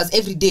 4 hours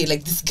every day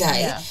like this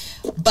guy.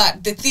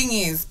 But the thing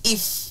is,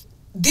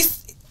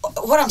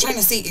 what I'm trying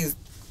to say is,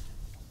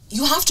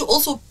 you have to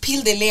also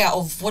peel the layer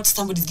of what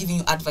somebody's giving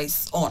you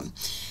advice on.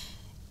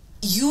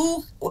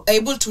 You are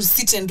able to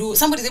sit and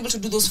somebody's able to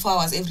do those 4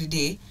 hours every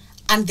day,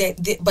 and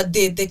but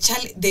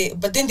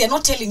then they're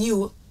not telling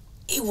you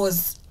it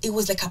was it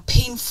was like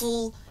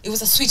it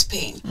was a sweet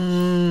pain.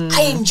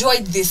 I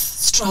enjoyed this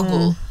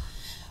struggle.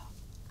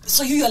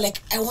 So you're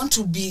like, I want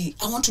to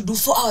do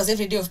 4 hours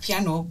every day of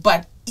piano,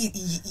 but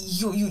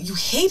you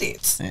hate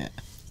it. Yeah.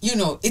 You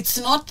know, it's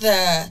not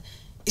the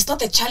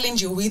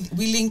challenge you're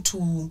willing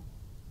to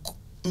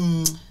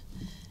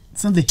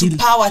It's not the hill.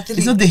 power through.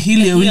 It's not the hill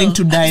you're willing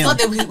to die It's on.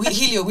 not the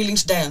hill you're willing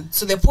to die on.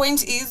 So the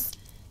point is,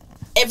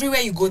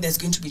 everywhere you go, there's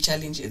going to be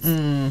challenges.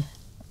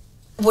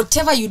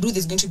 Whatever you do,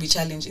 there's going to be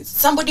challenges.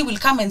 Somebody will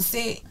come and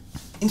say,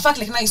 in fact,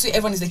 like now you say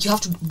everyone is like, you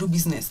have to do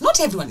business. Not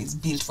everyone is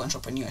built for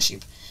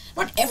entrepreneurship.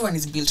 Not everyone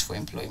is built for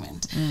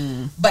employment.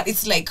 But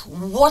it's like,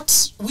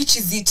 what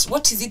is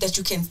it that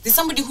you can, there's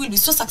somebody who will be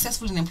so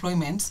successful in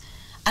employment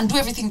and do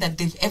everything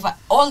that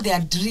all their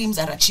dreams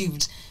are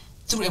achieved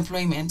through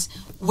employment,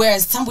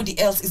 whereas somebody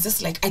else is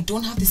just like, I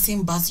don't have the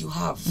same buzz you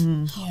have.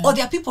 Or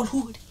there are people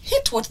who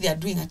hate what they are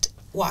doing at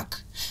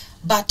work,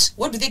 but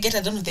what do they get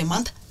at the end of the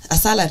month? A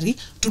salary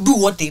to do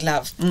what they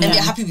love, and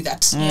they're happy with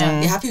that.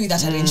 They're happy with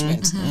that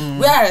arrangement.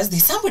 Whereas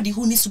there's somebody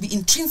who needs to be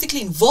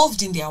intrinsically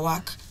involved in their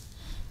work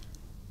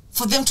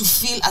for them to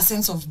feel a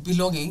sense of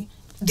belonging.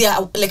 They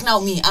are like, now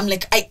me, I'm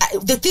like, I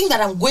the thing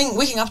that I'm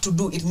waking up to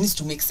do, it needs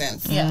to make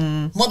sense.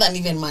 More than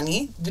even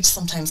money, which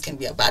sometimes can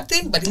be a bad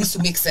thing, but it needs to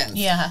make sense.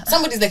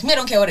 Somebody's like, me, I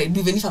don't care what I do,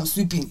 even if I'm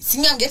sweeping.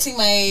 See me, I'm getting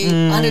my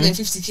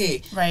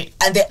 150K. Right.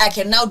 And I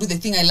can now do the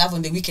thing I love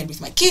on the weekend with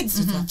my kids,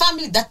 with my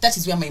family. That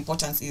is where my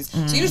importance is.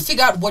 So you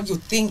figure out what your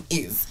thing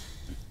is,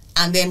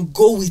 and then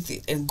go with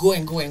it, and go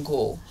and go and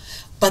go.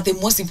 But the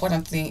most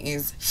important thing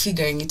is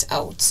figuring it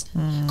out.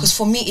 Because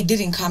for me, it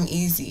didn't come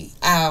easy.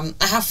 I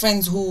have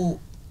friends who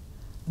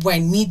were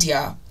in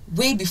media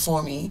way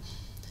before me,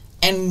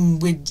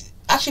 and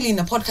actually in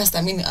a podcast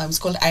it's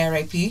called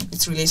IRIP.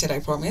 It's related, I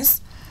promise.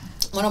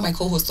 One of my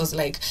co-hosts was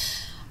like,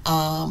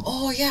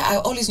 oh yeah, I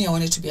always knew I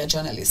wanted to be a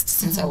journalist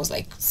since I was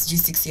like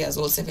 6 years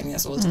old, 7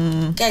 years old.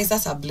 Guys,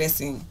 that's a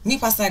blessing. Me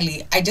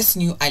personally, I just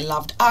knew I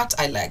loved art,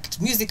 I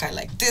liked music, I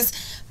liked this,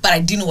 but I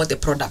didn't know what the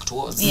product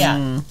was.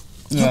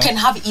 You can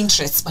have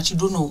interests, but you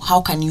don't know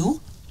how can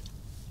you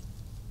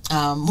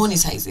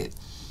monetize it.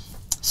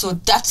 So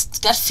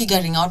that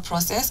figuring out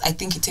process, I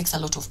think it takes a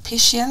lot of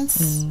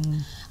patience.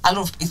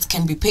 It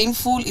can be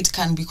painful, it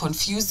can be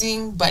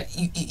confusing, but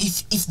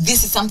if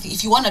this is something,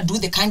 if you want to do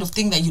the kind of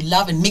thing that you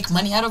love and make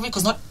money out of it,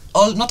 because not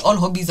all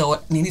hobbies or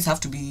needs have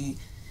to be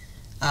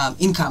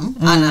income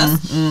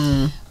earners,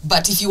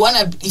 but if you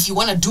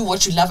wanna do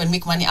what you love and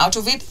make money out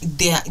of it,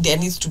 there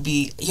needs to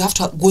be, you have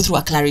to go through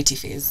a clarity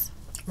phase.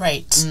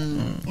 Right.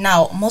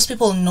 Now, most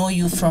people know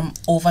you from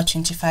over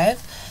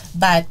 25,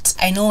 but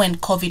I know when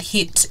COVID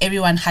hit,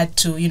 everyone had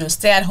to,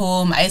 stay at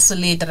home,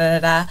 isolate,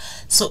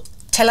 So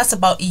tell us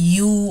about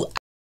you,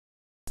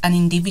 an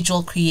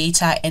individual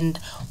creator, and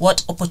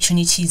what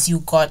opportunities you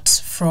got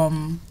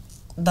from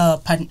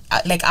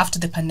after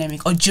the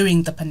pandemic or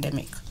during the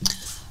pandemic.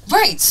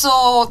 Right.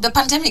 So the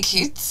pandemic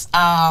hit.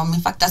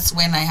 In fact, that's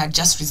when I had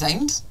just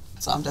resigned.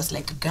 So I'm just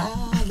like,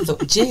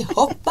 God,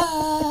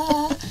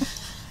 Jehovah.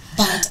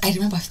 But I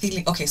remember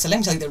feeling, okay, so let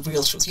me tell you the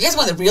real truth. You guys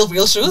want the real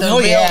truth?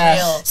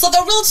 Real. So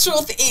the real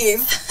truth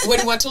is, when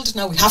we were told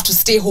now we have to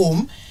stay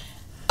home.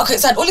 Okay,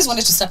 so I'd always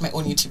wanted to start my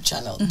own YouTube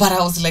channel. But I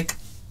was like,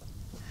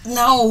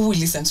 now who will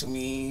listen to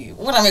me?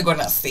 What am I going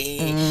to say?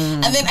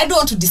 And then I don't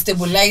want to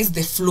destabilize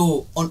the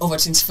flow on over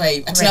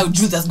 25. Until now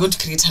Judah's going to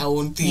create her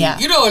own thing. Yeah.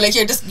 Like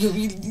you're just,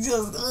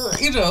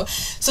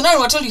 So now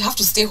we're told you have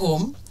to stay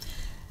home.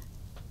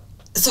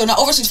 So now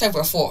over 25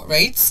 we're 4,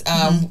 right?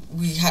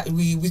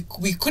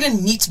 We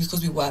couldn't meet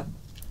because we were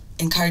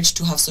encouraged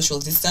to have social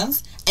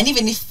distance, and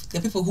even if the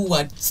people who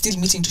were still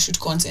meeting to shoot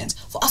content,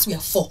 for us we are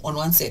 4 on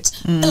one set,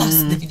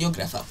 plus the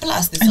videographer,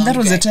 plus the sound and that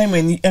was guy. the time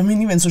when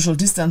even social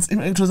distance,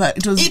 it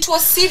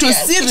was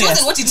serious. It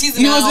wasn't what it is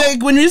It now. was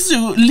like when you used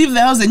to leave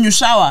the house and you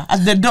shower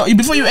at the door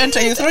before you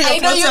enter, you throw your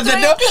clothes at the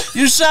door,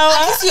 you shower.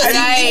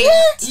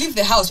 Leave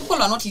the house.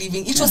 People are not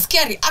leaving. It was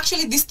scary.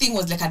 Actually, this thing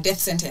was like a death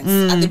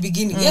sentence at the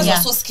beginning. Yes, we were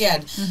so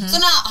scared. So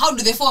now, how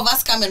do the 4 of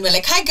us come and we're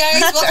like, hi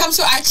guys, welcome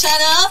to our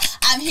channel.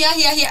 I'm here.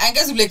 And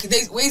guys will be like,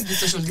 where's the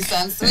social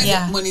distance? Where's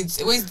the money?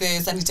 Where's the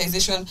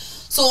sanitization?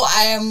 So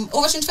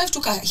over 25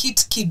 took a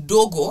hit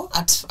kidogo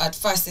at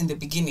first in the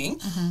beginning,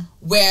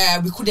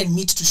 where we couldn't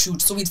meet to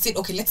shoot. So we said,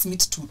 okay, let's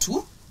meet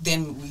to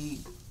then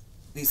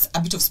there's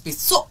a bit of space.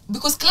 So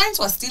because clients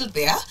were still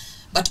there,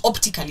 but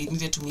optically it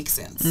needed to make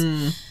sense.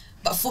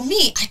 But for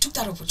me, I took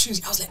that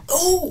opportunity. I was like,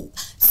 oh,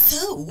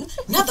 so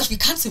now that we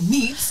can't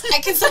meet, I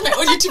can start my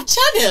own YouTube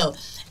channel.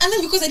 And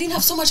then because I didn't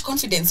have so much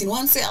confidence in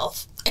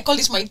oneself, I called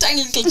it my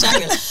tiny little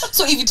channel.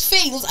 So if it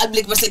fails, I'll be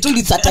like, but I told you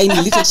it's a tiny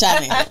little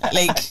channel.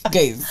 Like,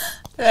 guys.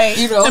 Right.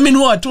 I mean,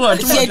 what?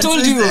 See, I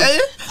told you.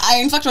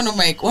 In fact, one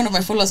of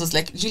my followers was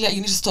like, Julia,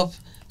 you need to stop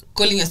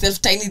calling yourself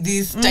tiny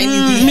this, tiny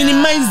this.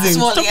 Minimizing.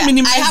 Small, Stop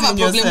minimizing. I have a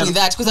problem yourself. with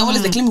that because I'm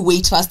always like, let me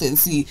wait first and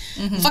see.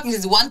 In fact,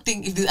 there's one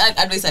thing, if the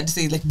advice I'd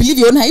say is like, believe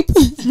your own hype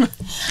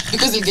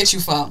because it'll get you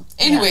far.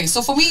 Anyway,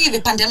 so for me, the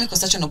pandemic was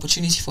such an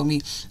opportunity for me.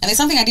 And there's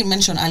something I didn't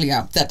mention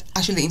earlier that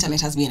actually the internet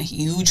has been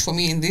huge for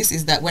me in this,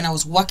 is that when I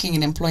was working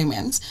in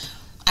employment,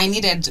 I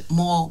needed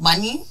more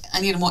money. I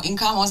needed more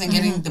income. I wasn't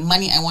getting the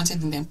money I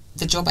wanted in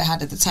the job I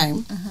had at the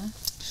time.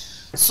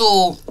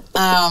 So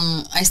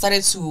I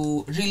started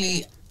to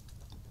really,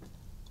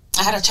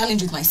 I had a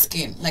challenge with my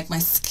skin. Like my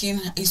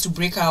skin used to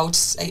break out.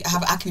 I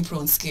have acne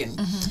prone skin.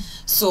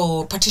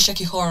 So Patricia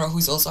Kihora, who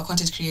is also a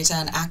content creator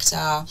and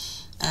actor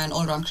and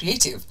all-round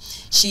creative,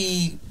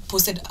 she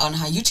posted on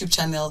her YouTube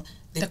channel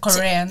the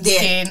Korean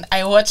skin.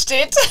 I watched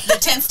it. The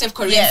 10-step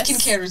Korean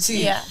skincare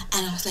routine. Yeah.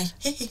 And I was like,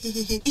 hey,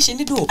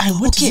 Ishenido. I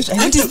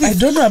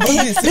don't know about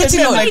this.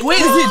 I'm like, where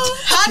is it?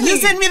 Honey. You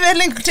send me the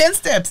link, 10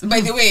 steps.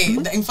 By the way,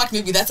 in fact,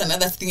 maybe that's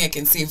another thing I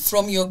can say.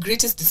 From your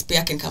greatest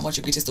despair can come out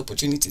your greatest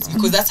opportunities.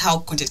 Because that's how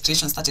content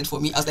creation started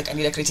for me. I was like, I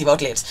need a creative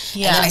outlet.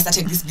 Yeah. And then I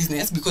started this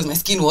business because my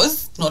skin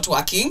was not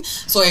working.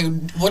 So I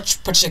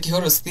watched Patricia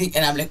Kihora's thing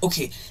and I'm like,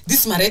 okay,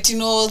 this is my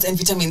retinols and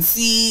vitamin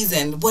C's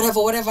and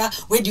whatever.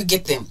 Where do you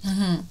get them?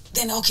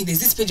 Then okay, there's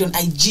this page on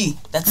IG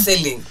that's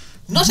selling,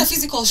 not a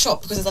physical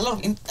shop, because there's a lot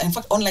of in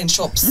fact online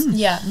shops.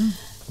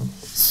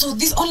 So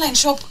this online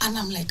shop, and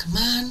I'm like,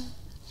 man,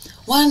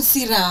 one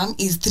serum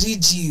is 3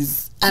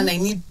 G's and I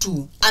need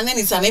 2, and then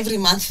it's an every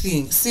month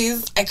thing.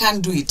 Sis, I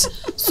can't do it.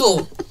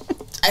 So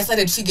I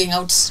started figuring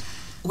out,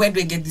 where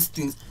do I get these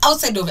things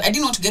outside of it? I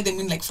didn't want to get them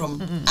in like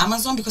from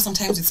Amazon, because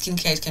sometimes with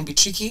skincare it can be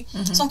tricky.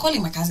 So I'm calling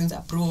my cousins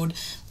abroad.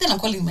 Then I'm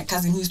calling my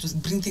cousin who used to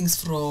bring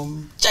things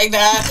from China.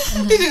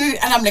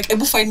 And I'm like,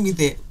 Ebu, find me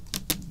the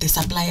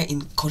supplier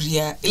in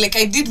Korea. Like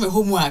I did my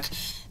homework.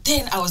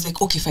 Then I was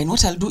like, okay, fine.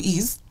 What I'll do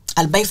is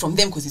I'll buy from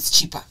them because it's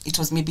cheaper. It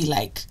was maybe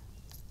like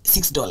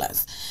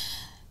 $6.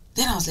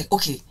 Then I was like,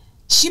 okay,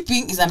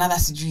 shipping is another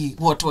CG.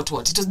 What?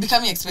 It was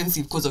becoming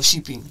expensive because of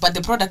shipping, but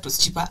the product was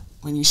cheaper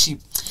when you ship.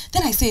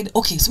 Then I said,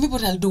 okay, so maybe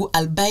what I'll do,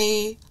 I'll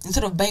buy,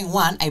 instead of buying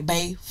 1, I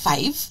buy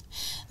 5.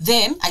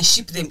 Then I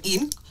ship them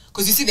in,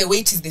 because you see the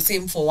weight is the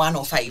same for 1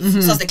 or 5. So I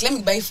was like, let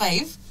me buy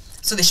 5.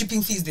 So the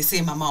shipping fee is the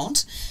same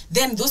amount.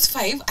 Then those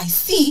 5, I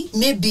see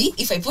maybe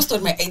if I post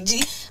on my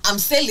IG, I'm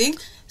selling.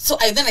 So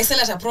I sell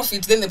at a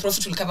profit. Then the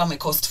profit will cover my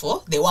cost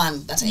for the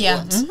one that I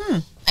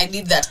want. I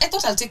did that. I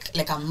thought I'll take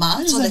like a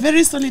month. It's so a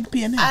very solid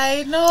PNL.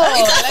 I know.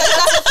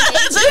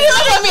 So you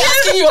remember me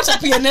asking you what a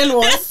PNL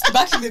was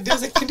back in the day? I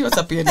was like, what's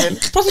a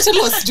PNL? Profit and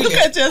loss, Julia.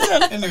 Look at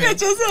yourself. Anyway. Look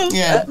at yourself.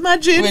 Yeah.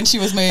 Imagine. When she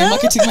was my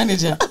marketing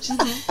manager.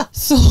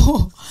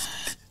 So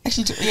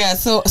actually, yeah.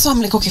 So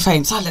I'm like, okay,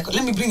 fine. So I'm like,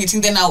 let me bring it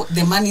in. Then now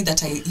the money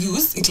that I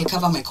use, it will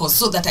cover my cost,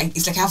 so that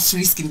it's like I have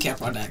free skincare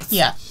products.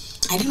 Yeah.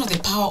 I didn't know the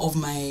power of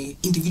my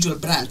individual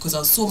brand, because I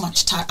was so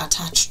much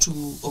attached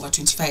to over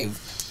 25.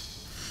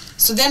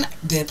 So then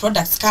the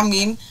products come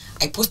in,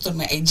 I post on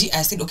my IG,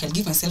 I said, okay, I'll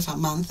give myself a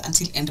month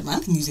until end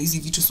month, use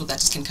easy V2 so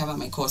that it can cover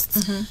my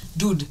costs.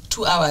 Dude,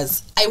 2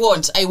 hours. I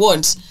want.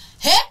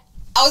 Hey?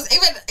 I was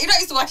even, I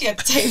used to work here at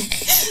the time.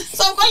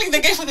 So I'm calling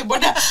the guy for the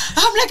border.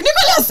 I'm like,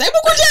 Nicholas,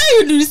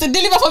 you said,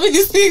 deliver for me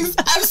these things.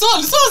 I'm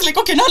sold. So I was like,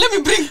 okay, now let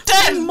me bring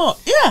 10 more.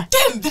 Yeah.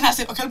 10. Then I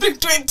said, okay, I'll bring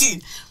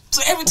 20.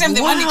 So every time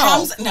the money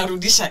comes,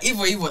 narudisha,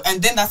 evil. And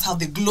then that's how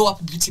the Glow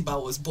Up Beauty Bar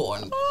was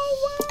born.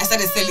 I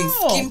started selling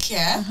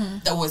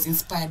skincare that was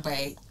inspired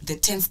by the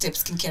 10-step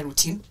skincare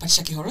routine,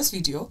 Patricia Kihora's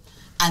video.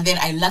 And then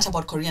I learned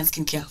about Korean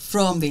skincare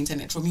from the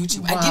internet, from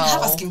YouTube. I didn't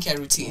have a skincare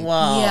routine.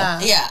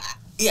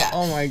 Yeah.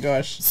 Oh my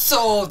gosh.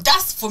 So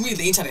that's, for me,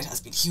 the internet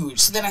has been huge.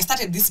 So then I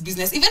started this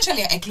business.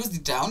 Eventually I closed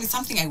it down. It's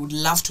something I would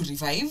love to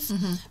revive,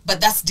 but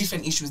that's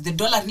different issues. The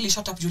dollar really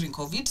shot up during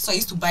COVID, so I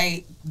used to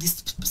buy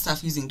this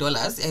stuff using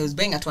dollars. I was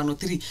buying at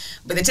 103.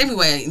 By the time we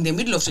were in the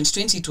middle of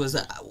 2020, it was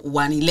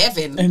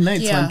 111. And now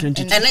it's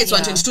 122. And now it's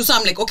 122. So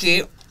I'm like,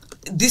 okay,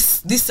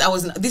 this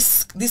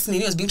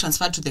money was being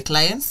transferred to the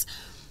clients.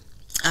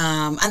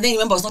 And then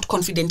remember, I was not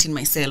confident in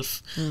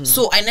myself.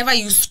 So I never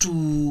used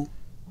to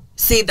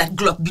say that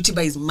Glow Up Beauty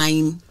Bar is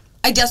mine.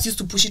 I just used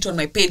to push it on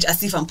my page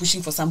as if I'm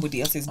pushing for somebody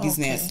else's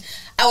business.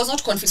 I was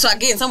not confident. So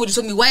again, somebody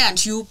told me, why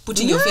aren't you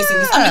putting your face in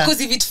this? And because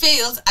if it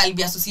fails, I'll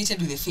be associated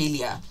with a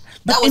failure.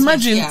 But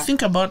imagine,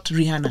 think about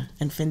Rihanna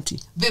and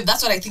Fenty. Babe,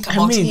 that's what I think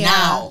about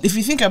now. If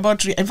you think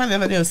about, in fact, the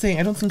other day I was saying,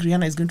 I don't think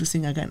Rihanna is going to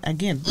sing again,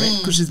 right?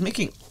 Because she's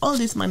making all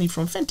this money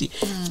from Fenty.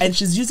 And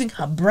she's using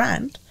her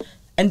brand.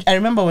 And I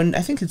remember when, I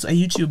think it's a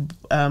YouTube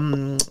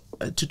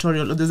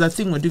tutorial, or there's a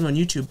thing we're doing on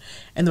YouTube,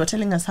 and they were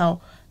telling us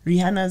how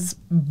Rihanna's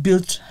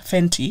built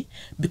Fenty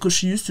because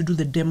she used to do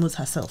the demos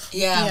herself.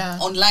 Yeah.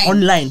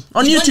 Online.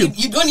 On YouTube.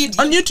 You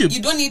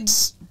don't need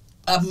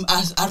a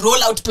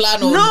rollout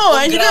plan or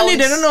and you don't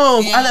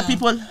need, other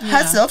people.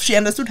 Herself, she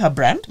understood her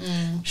brand.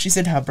 She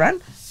said her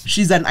brand.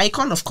 She's an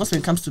icon, of course,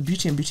 when it comes to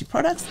beauty and beauty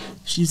products.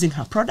 She's using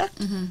her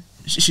product.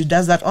 She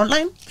does that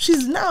online.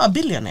 She's now a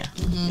billionaire.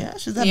 Yeah,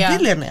 she's a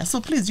billionaire.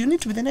 So please, you need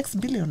to be the next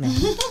billionaire.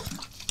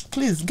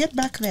 Please, get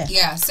back there.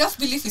 Yeah,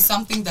 self-belief is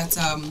something that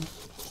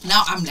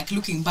now I'm like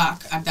looking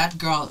back at that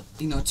girl,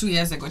 2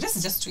 years ago. This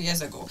is just 2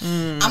 years ago.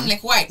 I'm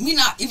like, why? Me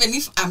now, even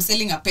if I'm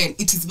selling a pen,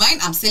 it is mine,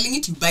 I'm selling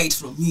it, you buy it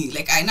from me.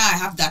 Like, I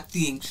have that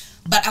thing.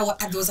 but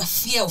there was a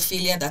fear of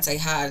failure that I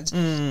had,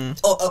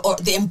 or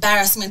the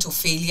embarrassment of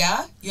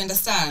failure. You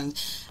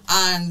understand?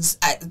 And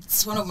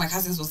one of my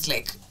cousins was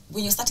like,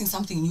 when you're starting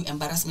something new,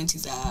 embarrassment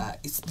is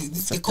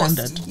the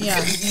cost.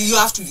 Yeah. You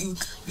have to, you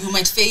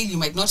might fail, you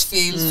might not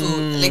fail. So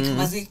like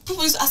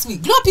people used to ask me,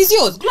 glow up is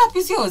yours, glow up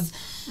is yours.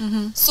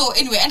 So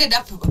anyway, ended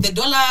up the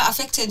dollar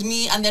affected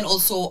me, and then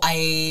also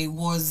there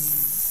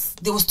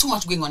was too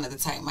much going on at the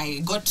time.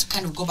 I got to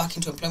kind of go back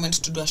into employment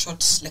to do I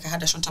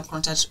had a short-term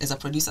contract as a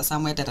producer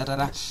somewhere,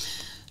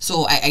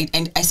 So I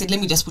said,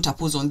 let me just put a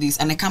pause on this,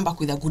 and I come back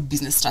with a good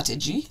business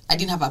strategy. I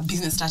didn't have a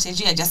business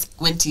strategy. I just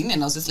went in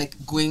and I was just like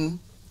going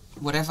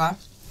whatever.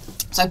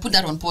 So I put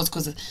that on pause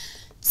because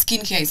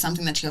skincare is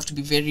something that you have to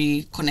be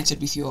very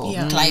connected with your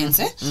clients.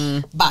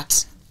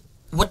 But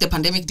what the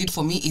pandemic did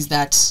for me is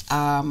that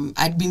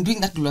I'd been doing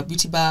that Global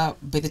Beauty Bar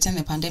by the time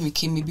the pandemic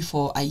came, maybe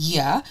for a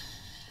year.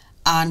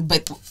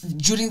 But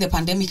during the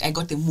pandemic, I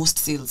got the most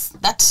sales.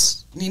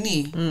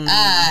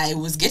 I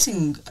was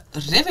getting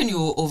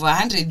revenue over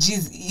 100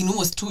 G's in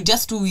almost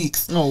 2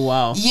 weeks. Oh,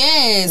 wow.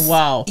 Yes.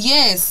 Wow.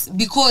 Yes,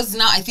 because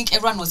now I think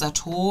everyone was at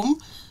home.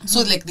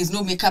 So, like, there's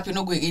no makeup, you're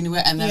not going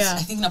anywhere. And I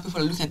think now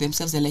people are looking at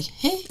themselves, they're like,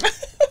 hey,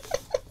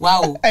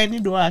 wow. I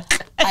need work.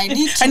 I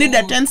need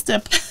a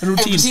 10-step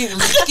routine. Skincare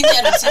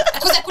routine.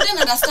 Because I couldn't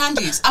understand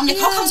it. I'm like,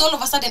 how comes all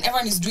of a sudden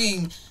everyone is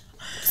doing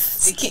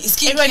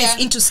skincare? Everyone is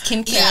into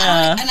skincare.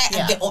 Yeah.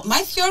 And my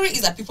theory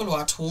is that people were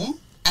at home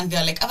and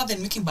they're like, other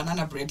than making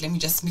banana bread, let me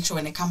just make sure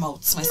when I come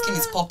out, my skin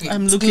is popping.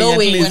 I'm looking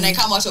glowing when I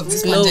come out of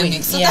this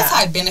pandemic. So that's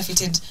how I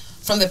benefited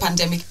from the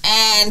pandemic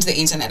and the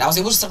internet. I was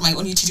able to start my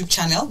own YouTube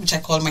channel, which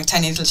I call my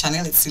tiny little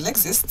channel. It still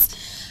exists.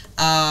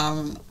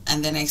 And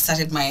then I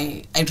started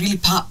I really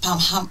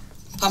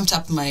pumped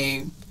up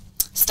my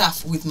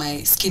stuff with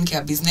my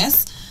skincare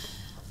business.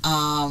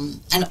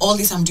 And all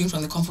this I'm doing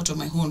from the comfort of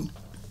my home.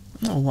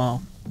 Oh,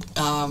 wow.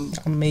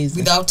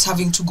 Amazing. Without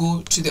having to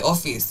go to the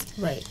office.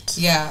 Right.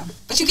 Yeah.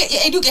 But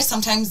I do get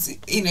sometimes, I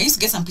used to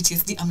get some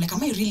PTSD. I'm like,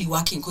 am I really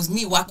working? Because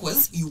work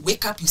was, you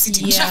wake up, you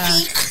sit in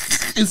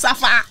traffic. You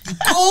suffer. You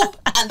go,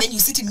 and then you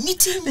sit in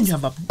meetings. Then you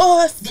have a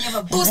boss.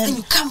 Then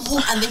you come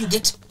home, and then you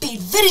get paid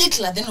very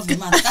little at the end of the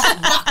month.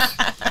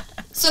 That's work.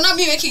 So now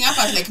me waking up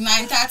at like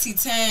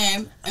 9:30,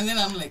 10, and then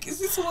I'm like, is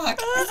this work?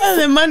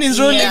 The money is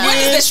rolling. When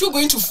is the shoe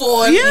going to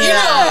fall?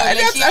 Yeah,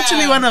 that's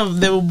actually one of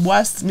the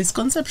worst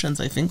misconceptions,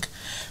 I think.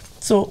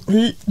 So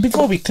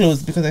before we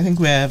close, because I think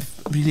we have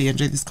really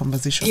enjoyed this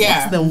conversation,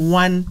 what's the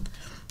one,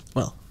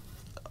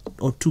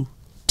 or two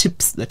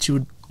tips that you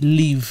would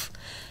leave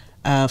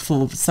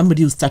for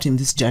somebody who's starting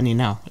this journey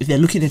now? If they're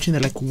looking at you,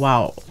 they're like,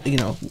 wow,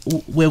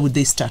 where would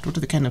they start? What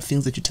are the kind of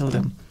things that you tell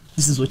them?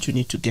 This is what you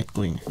need to get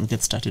going and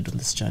get started on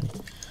this journey.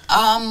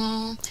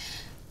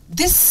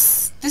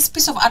 This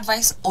piece of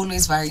advice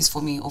always varies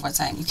for me over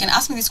time. You can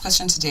ask me this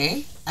question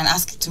today and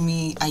ask it to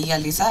me a year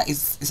later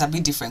is a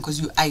bit different,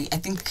 because I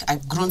think I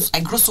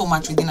grow so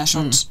much within a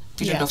short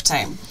period of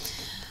time.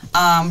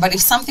 But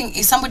if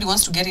somebody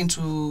wants to get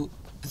into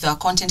the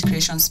content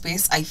creation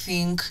space, I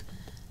think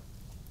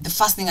the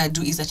first thing I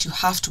do is that you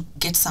have to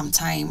get some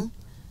time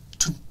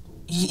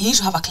you need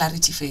to have a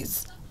clarity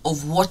phase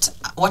of what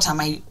am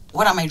I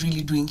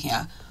really doing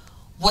here.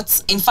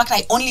 In fact,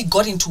 I only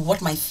got into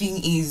what my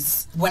thing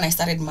is when I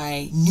started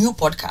my new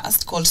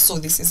podcast called So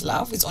This Is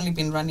Love. It's only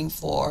been running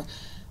for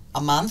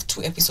a month.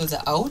 2 episodes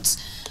are out.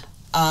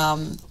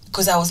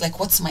 Because I was like,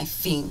 what's my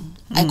thing?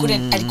 I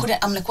couldn't,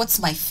 I'm like, what's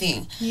my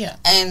thing? Yeah.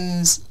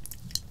 And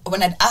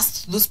when I'd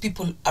asked those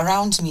people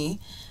around me,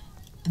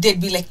 they'd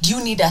be like, do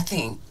you need a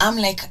thing? I'm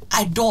like,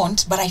 I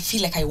don't, but I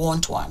feel like I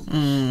want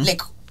one.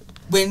 Like,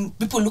 when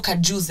people look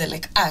at Jules, they're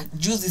like,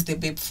 Jules is the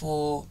babe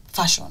for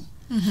fashion.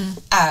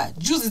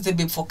 Jules is the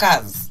babe for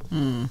cars.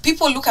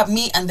 People look at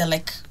me and they're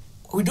like,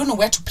 we don't know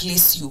where to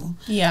place you.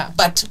 Yeah.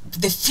 But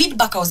the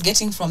feedback I was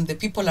getting from the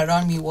people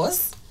around me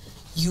was,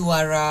 you're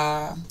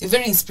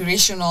very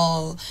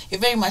inspirational. You're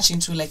very much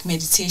into like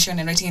meditation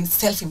and writing and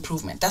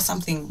self-improvement. That's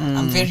something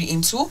I'm very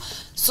into.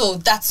 So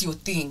that's your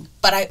thing.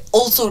 But I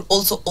also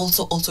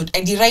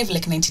I derive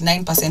like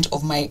 99%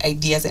 of my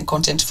ideas and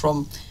content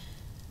from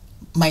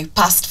my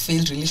past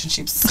failed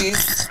relationships. We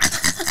used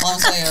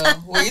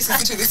to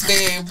sit with this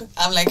babe.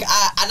 I'm like,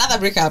 another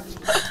breakup.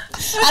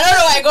 I don't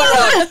know where I go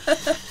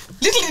wrong.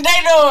 Little did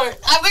I know,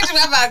 I'm going to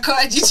have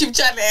a YouTube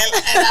channel,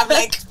 and I'm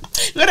like,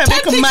 you're gonna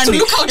make money.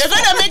 You're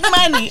gonna make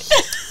money.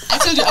 I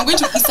told you, I'm going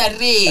to Issa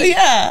Rae.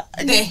 Yeah,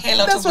 the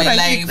hell out of my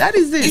life. That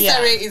is it.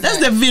 Issa Rae that's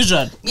the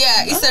vision.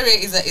 Yeah, Issa Rae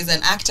is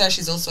an actor.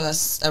 She's also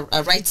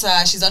a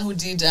writer. She's the one who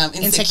did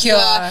Insecure.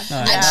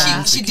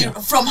 And she did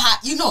from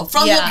her,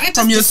 from your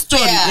greatest despair.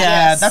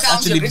 Yeah, that's comes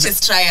actually your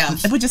greatest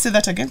triumph. Would you say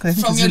that again? I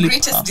think from it's your really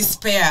greatest powerful.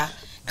 despair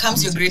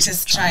comes your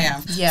greatest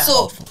triumph. Yeah.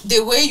 So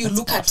the way you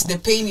look at the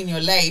pain in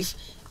your life,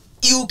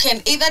 you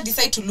can either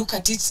decide to look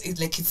at it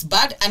like it's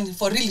bad, and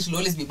for real it will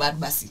always be bad,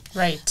 Basi.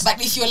 Right. But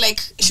if you're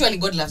like, surely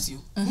God loves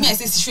you. Me, I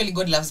say, surely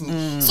God loves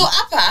me. So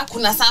hapa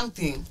kuna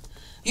something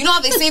You know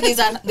how they say there's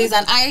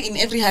an eye in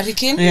every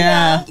hurricane?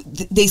 Yeah.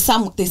 There's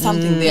something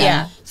there.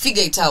 Yeah.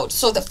 Figure it out.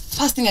 So the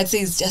first thing I'd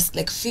say is just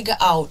like figure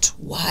out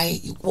why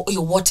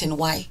your what and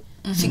why.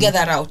 Figure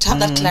that out. Have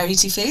that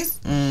clarity phase.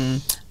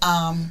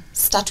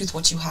 Start with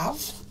what you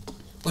have.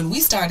 When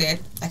we started,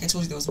 like I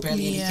told you, there was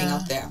barely anything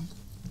out there.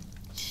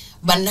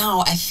 But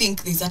now I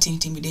think there's that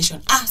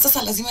intimidation. Sasa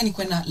lazima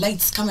nikuwe na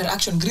lights, camera,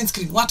 action, green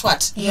screen,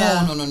 what?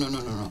 Yeah.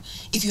 No.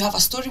 If you have a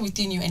story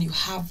within you and you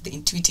have the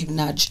intuitive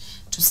nudge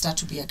to start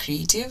to be a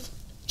creative,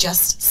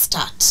 just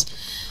start.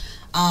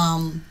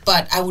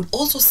 But I would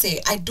also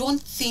say, I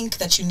don't think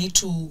that you need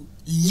to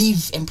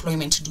leave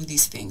employment to do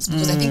these things,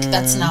 because I think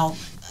that's now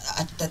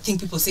the thing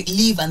people say,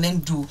 leave and then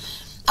do.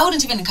 I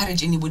wouldn't even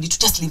encourage anybody to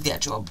just leave their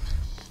job,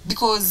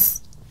 because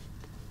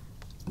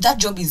that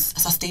job is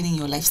sustaining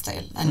your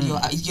lifestyle and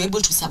you're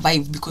able to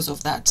survive because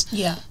of that.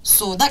 Yeah.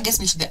 So that gets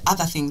me to the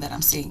other thing that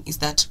I'm saying, is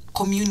that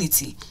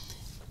community.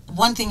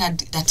 One thing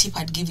that tip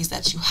I'd give is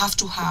that you have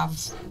to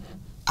have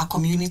a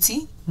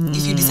community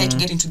if you decide to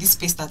get into this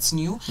space that's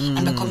new.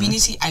 And by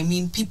community, I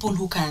mean people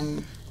who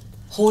can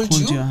hold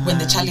you when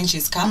the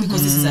challenges come,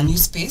 because this is a new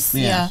space.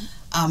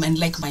 And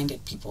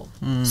like-minded people.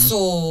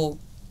 So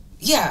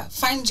yeah,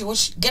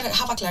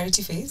 have a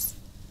clarity phase.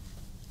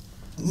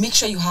 Make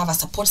sure you have a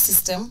support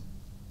system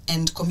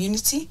and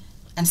community,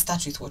 and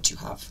start with what you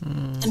have.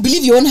 And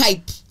believe your own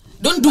hype.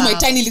 Don't do my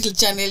tiny little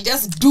channel.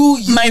 Just do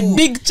you. My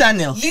big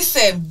channel.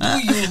 Listen, do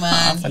you,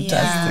 man.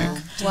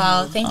 Fantastic. Yeah.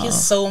 Wow, thank you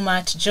so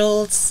much,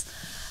 Jules.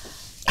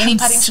 Any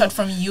parting shot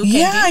from you, Kendi?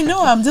 Yeah, I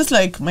know. I'm just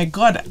like, my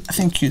God,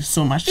 thank you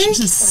so much. This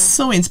is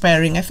so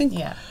inspiring. I think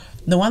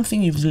the one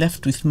thing you've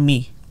left with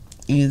me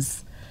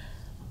is,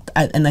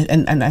 and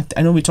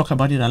I know we talk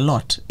about it a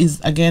lot,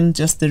 is again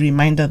just the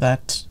reminder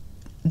that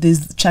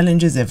there's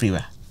challenges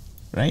everywhere,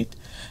 right?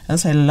 And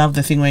so I love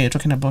the thing where you're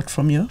talking about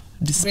from your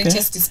despair.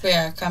 Greatest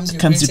despair comes your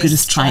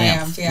greatest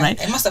triumph, right?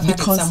 I must have heard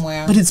it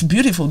somewhere. But it's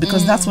beautiful,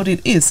 because that's what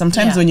it is.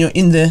 Sometimes when you're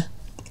in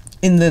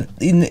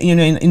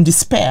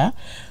despair,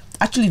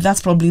 actually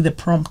that's probably the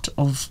prompt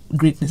of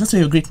greatness. That's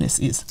where your greatness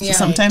is. So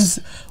sometimes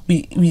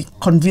we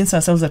convince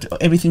ourselves that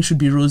everything should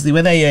be rosy,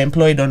 whether you're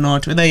employed or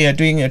not, whether you're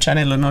doing your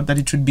channel or not, that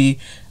it should be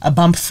a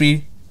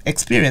bump-free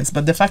experience.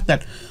 But the fact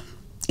that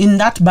in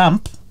that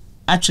bump,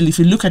 actually, if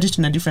you look at it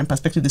in a different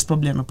perspective, there's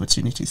probably an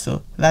opportunity.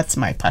 So that's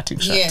my parting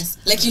shot. Yes,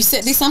 like you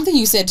said, there's something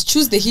you said,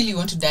 choose the hill you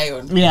want to die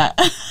on. Yeah.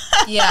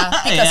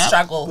 Pick a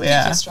struggle.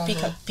 Yeah.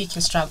 Pick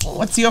your struggle.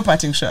 What's your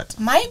parting shot?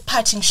 My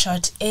parting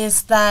shot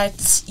is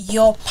that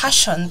your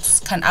passions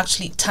can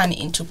actually turn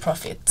into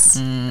profits,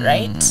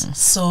 right?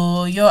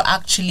 So you're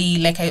actually,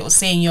 like I was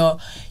saying, you're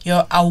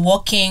a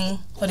walking,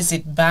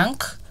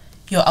 bank?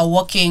 You're a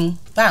walking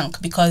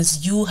bank,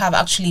 because you have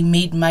actually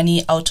made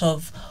money out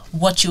of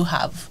what you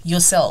have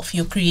yourself,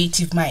 your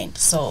creative mind.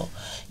 So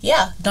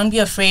yeah, don't be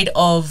afraid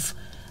of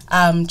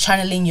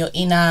channeling your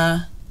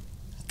inner,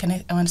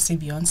 I want to say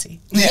Beyonce.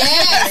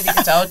 Yes. Get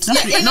it out. Not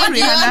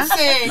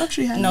Rihanna. Not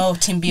Rihanna. No,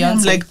 Team Beyonce.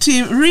 I'm like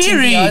Team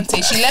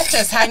Beyonce. She left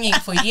us hanging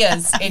for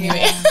years.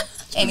 Anyway,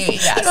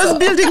 yeah. She was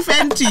building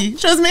Fenty.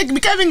 She was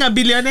becoming a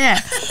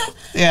billionaire.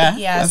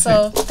 Yeah.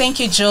 So thank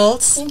you,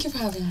 Jules. Thank you for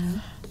having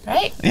me.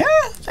 Right? Yeah,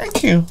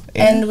 thank you.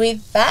 And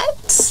with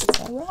that,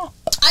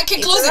 I can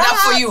close it up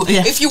for you.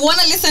 Yeah. If you want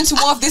to listen to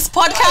more of this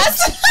podcast,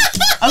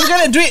 I'm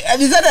gonna do it.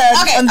 Is that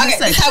on this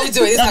side? This is how we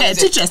do it.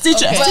 Teach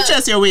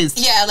us your ways.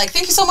 Yeah, like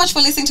thank you so much for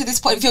listening to this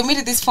podcast. If you made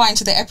it this far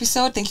into the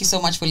episode, thank you so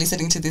much for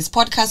listening to this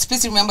podcast.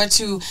 Please remember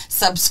to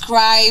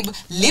subscribe,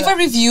 leave a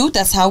review.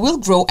 That's how we'll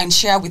grow, and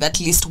share with at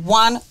least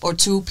 1 or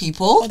 2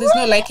 people. oh, there's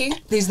no liking.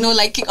 There's no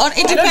liking. Or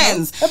it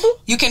depends.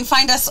 You can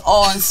find us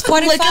on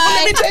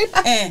Spotify.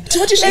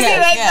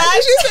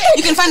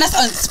 You can find us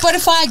on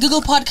Spotify,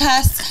 Google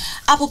Podcasts,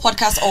 Apple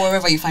Podcasts, or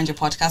wherever you find your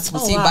podcasts.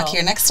 We'll see you back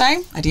here next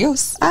time.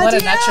 Adios. What a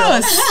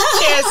natural.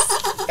 Cheers.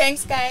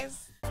 Thanks, guys.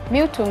 Mi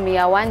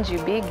hutumia 1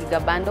 GB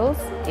gigabundles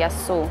ya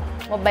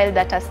mobile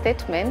data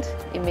statement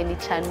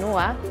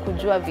imenichanua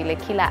kujua vile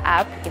kila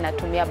app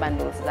inatumia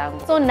bundles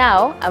zangu. So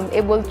now I'm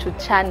able to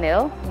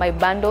channel my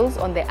bundles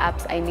on the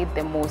apps I need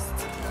the most.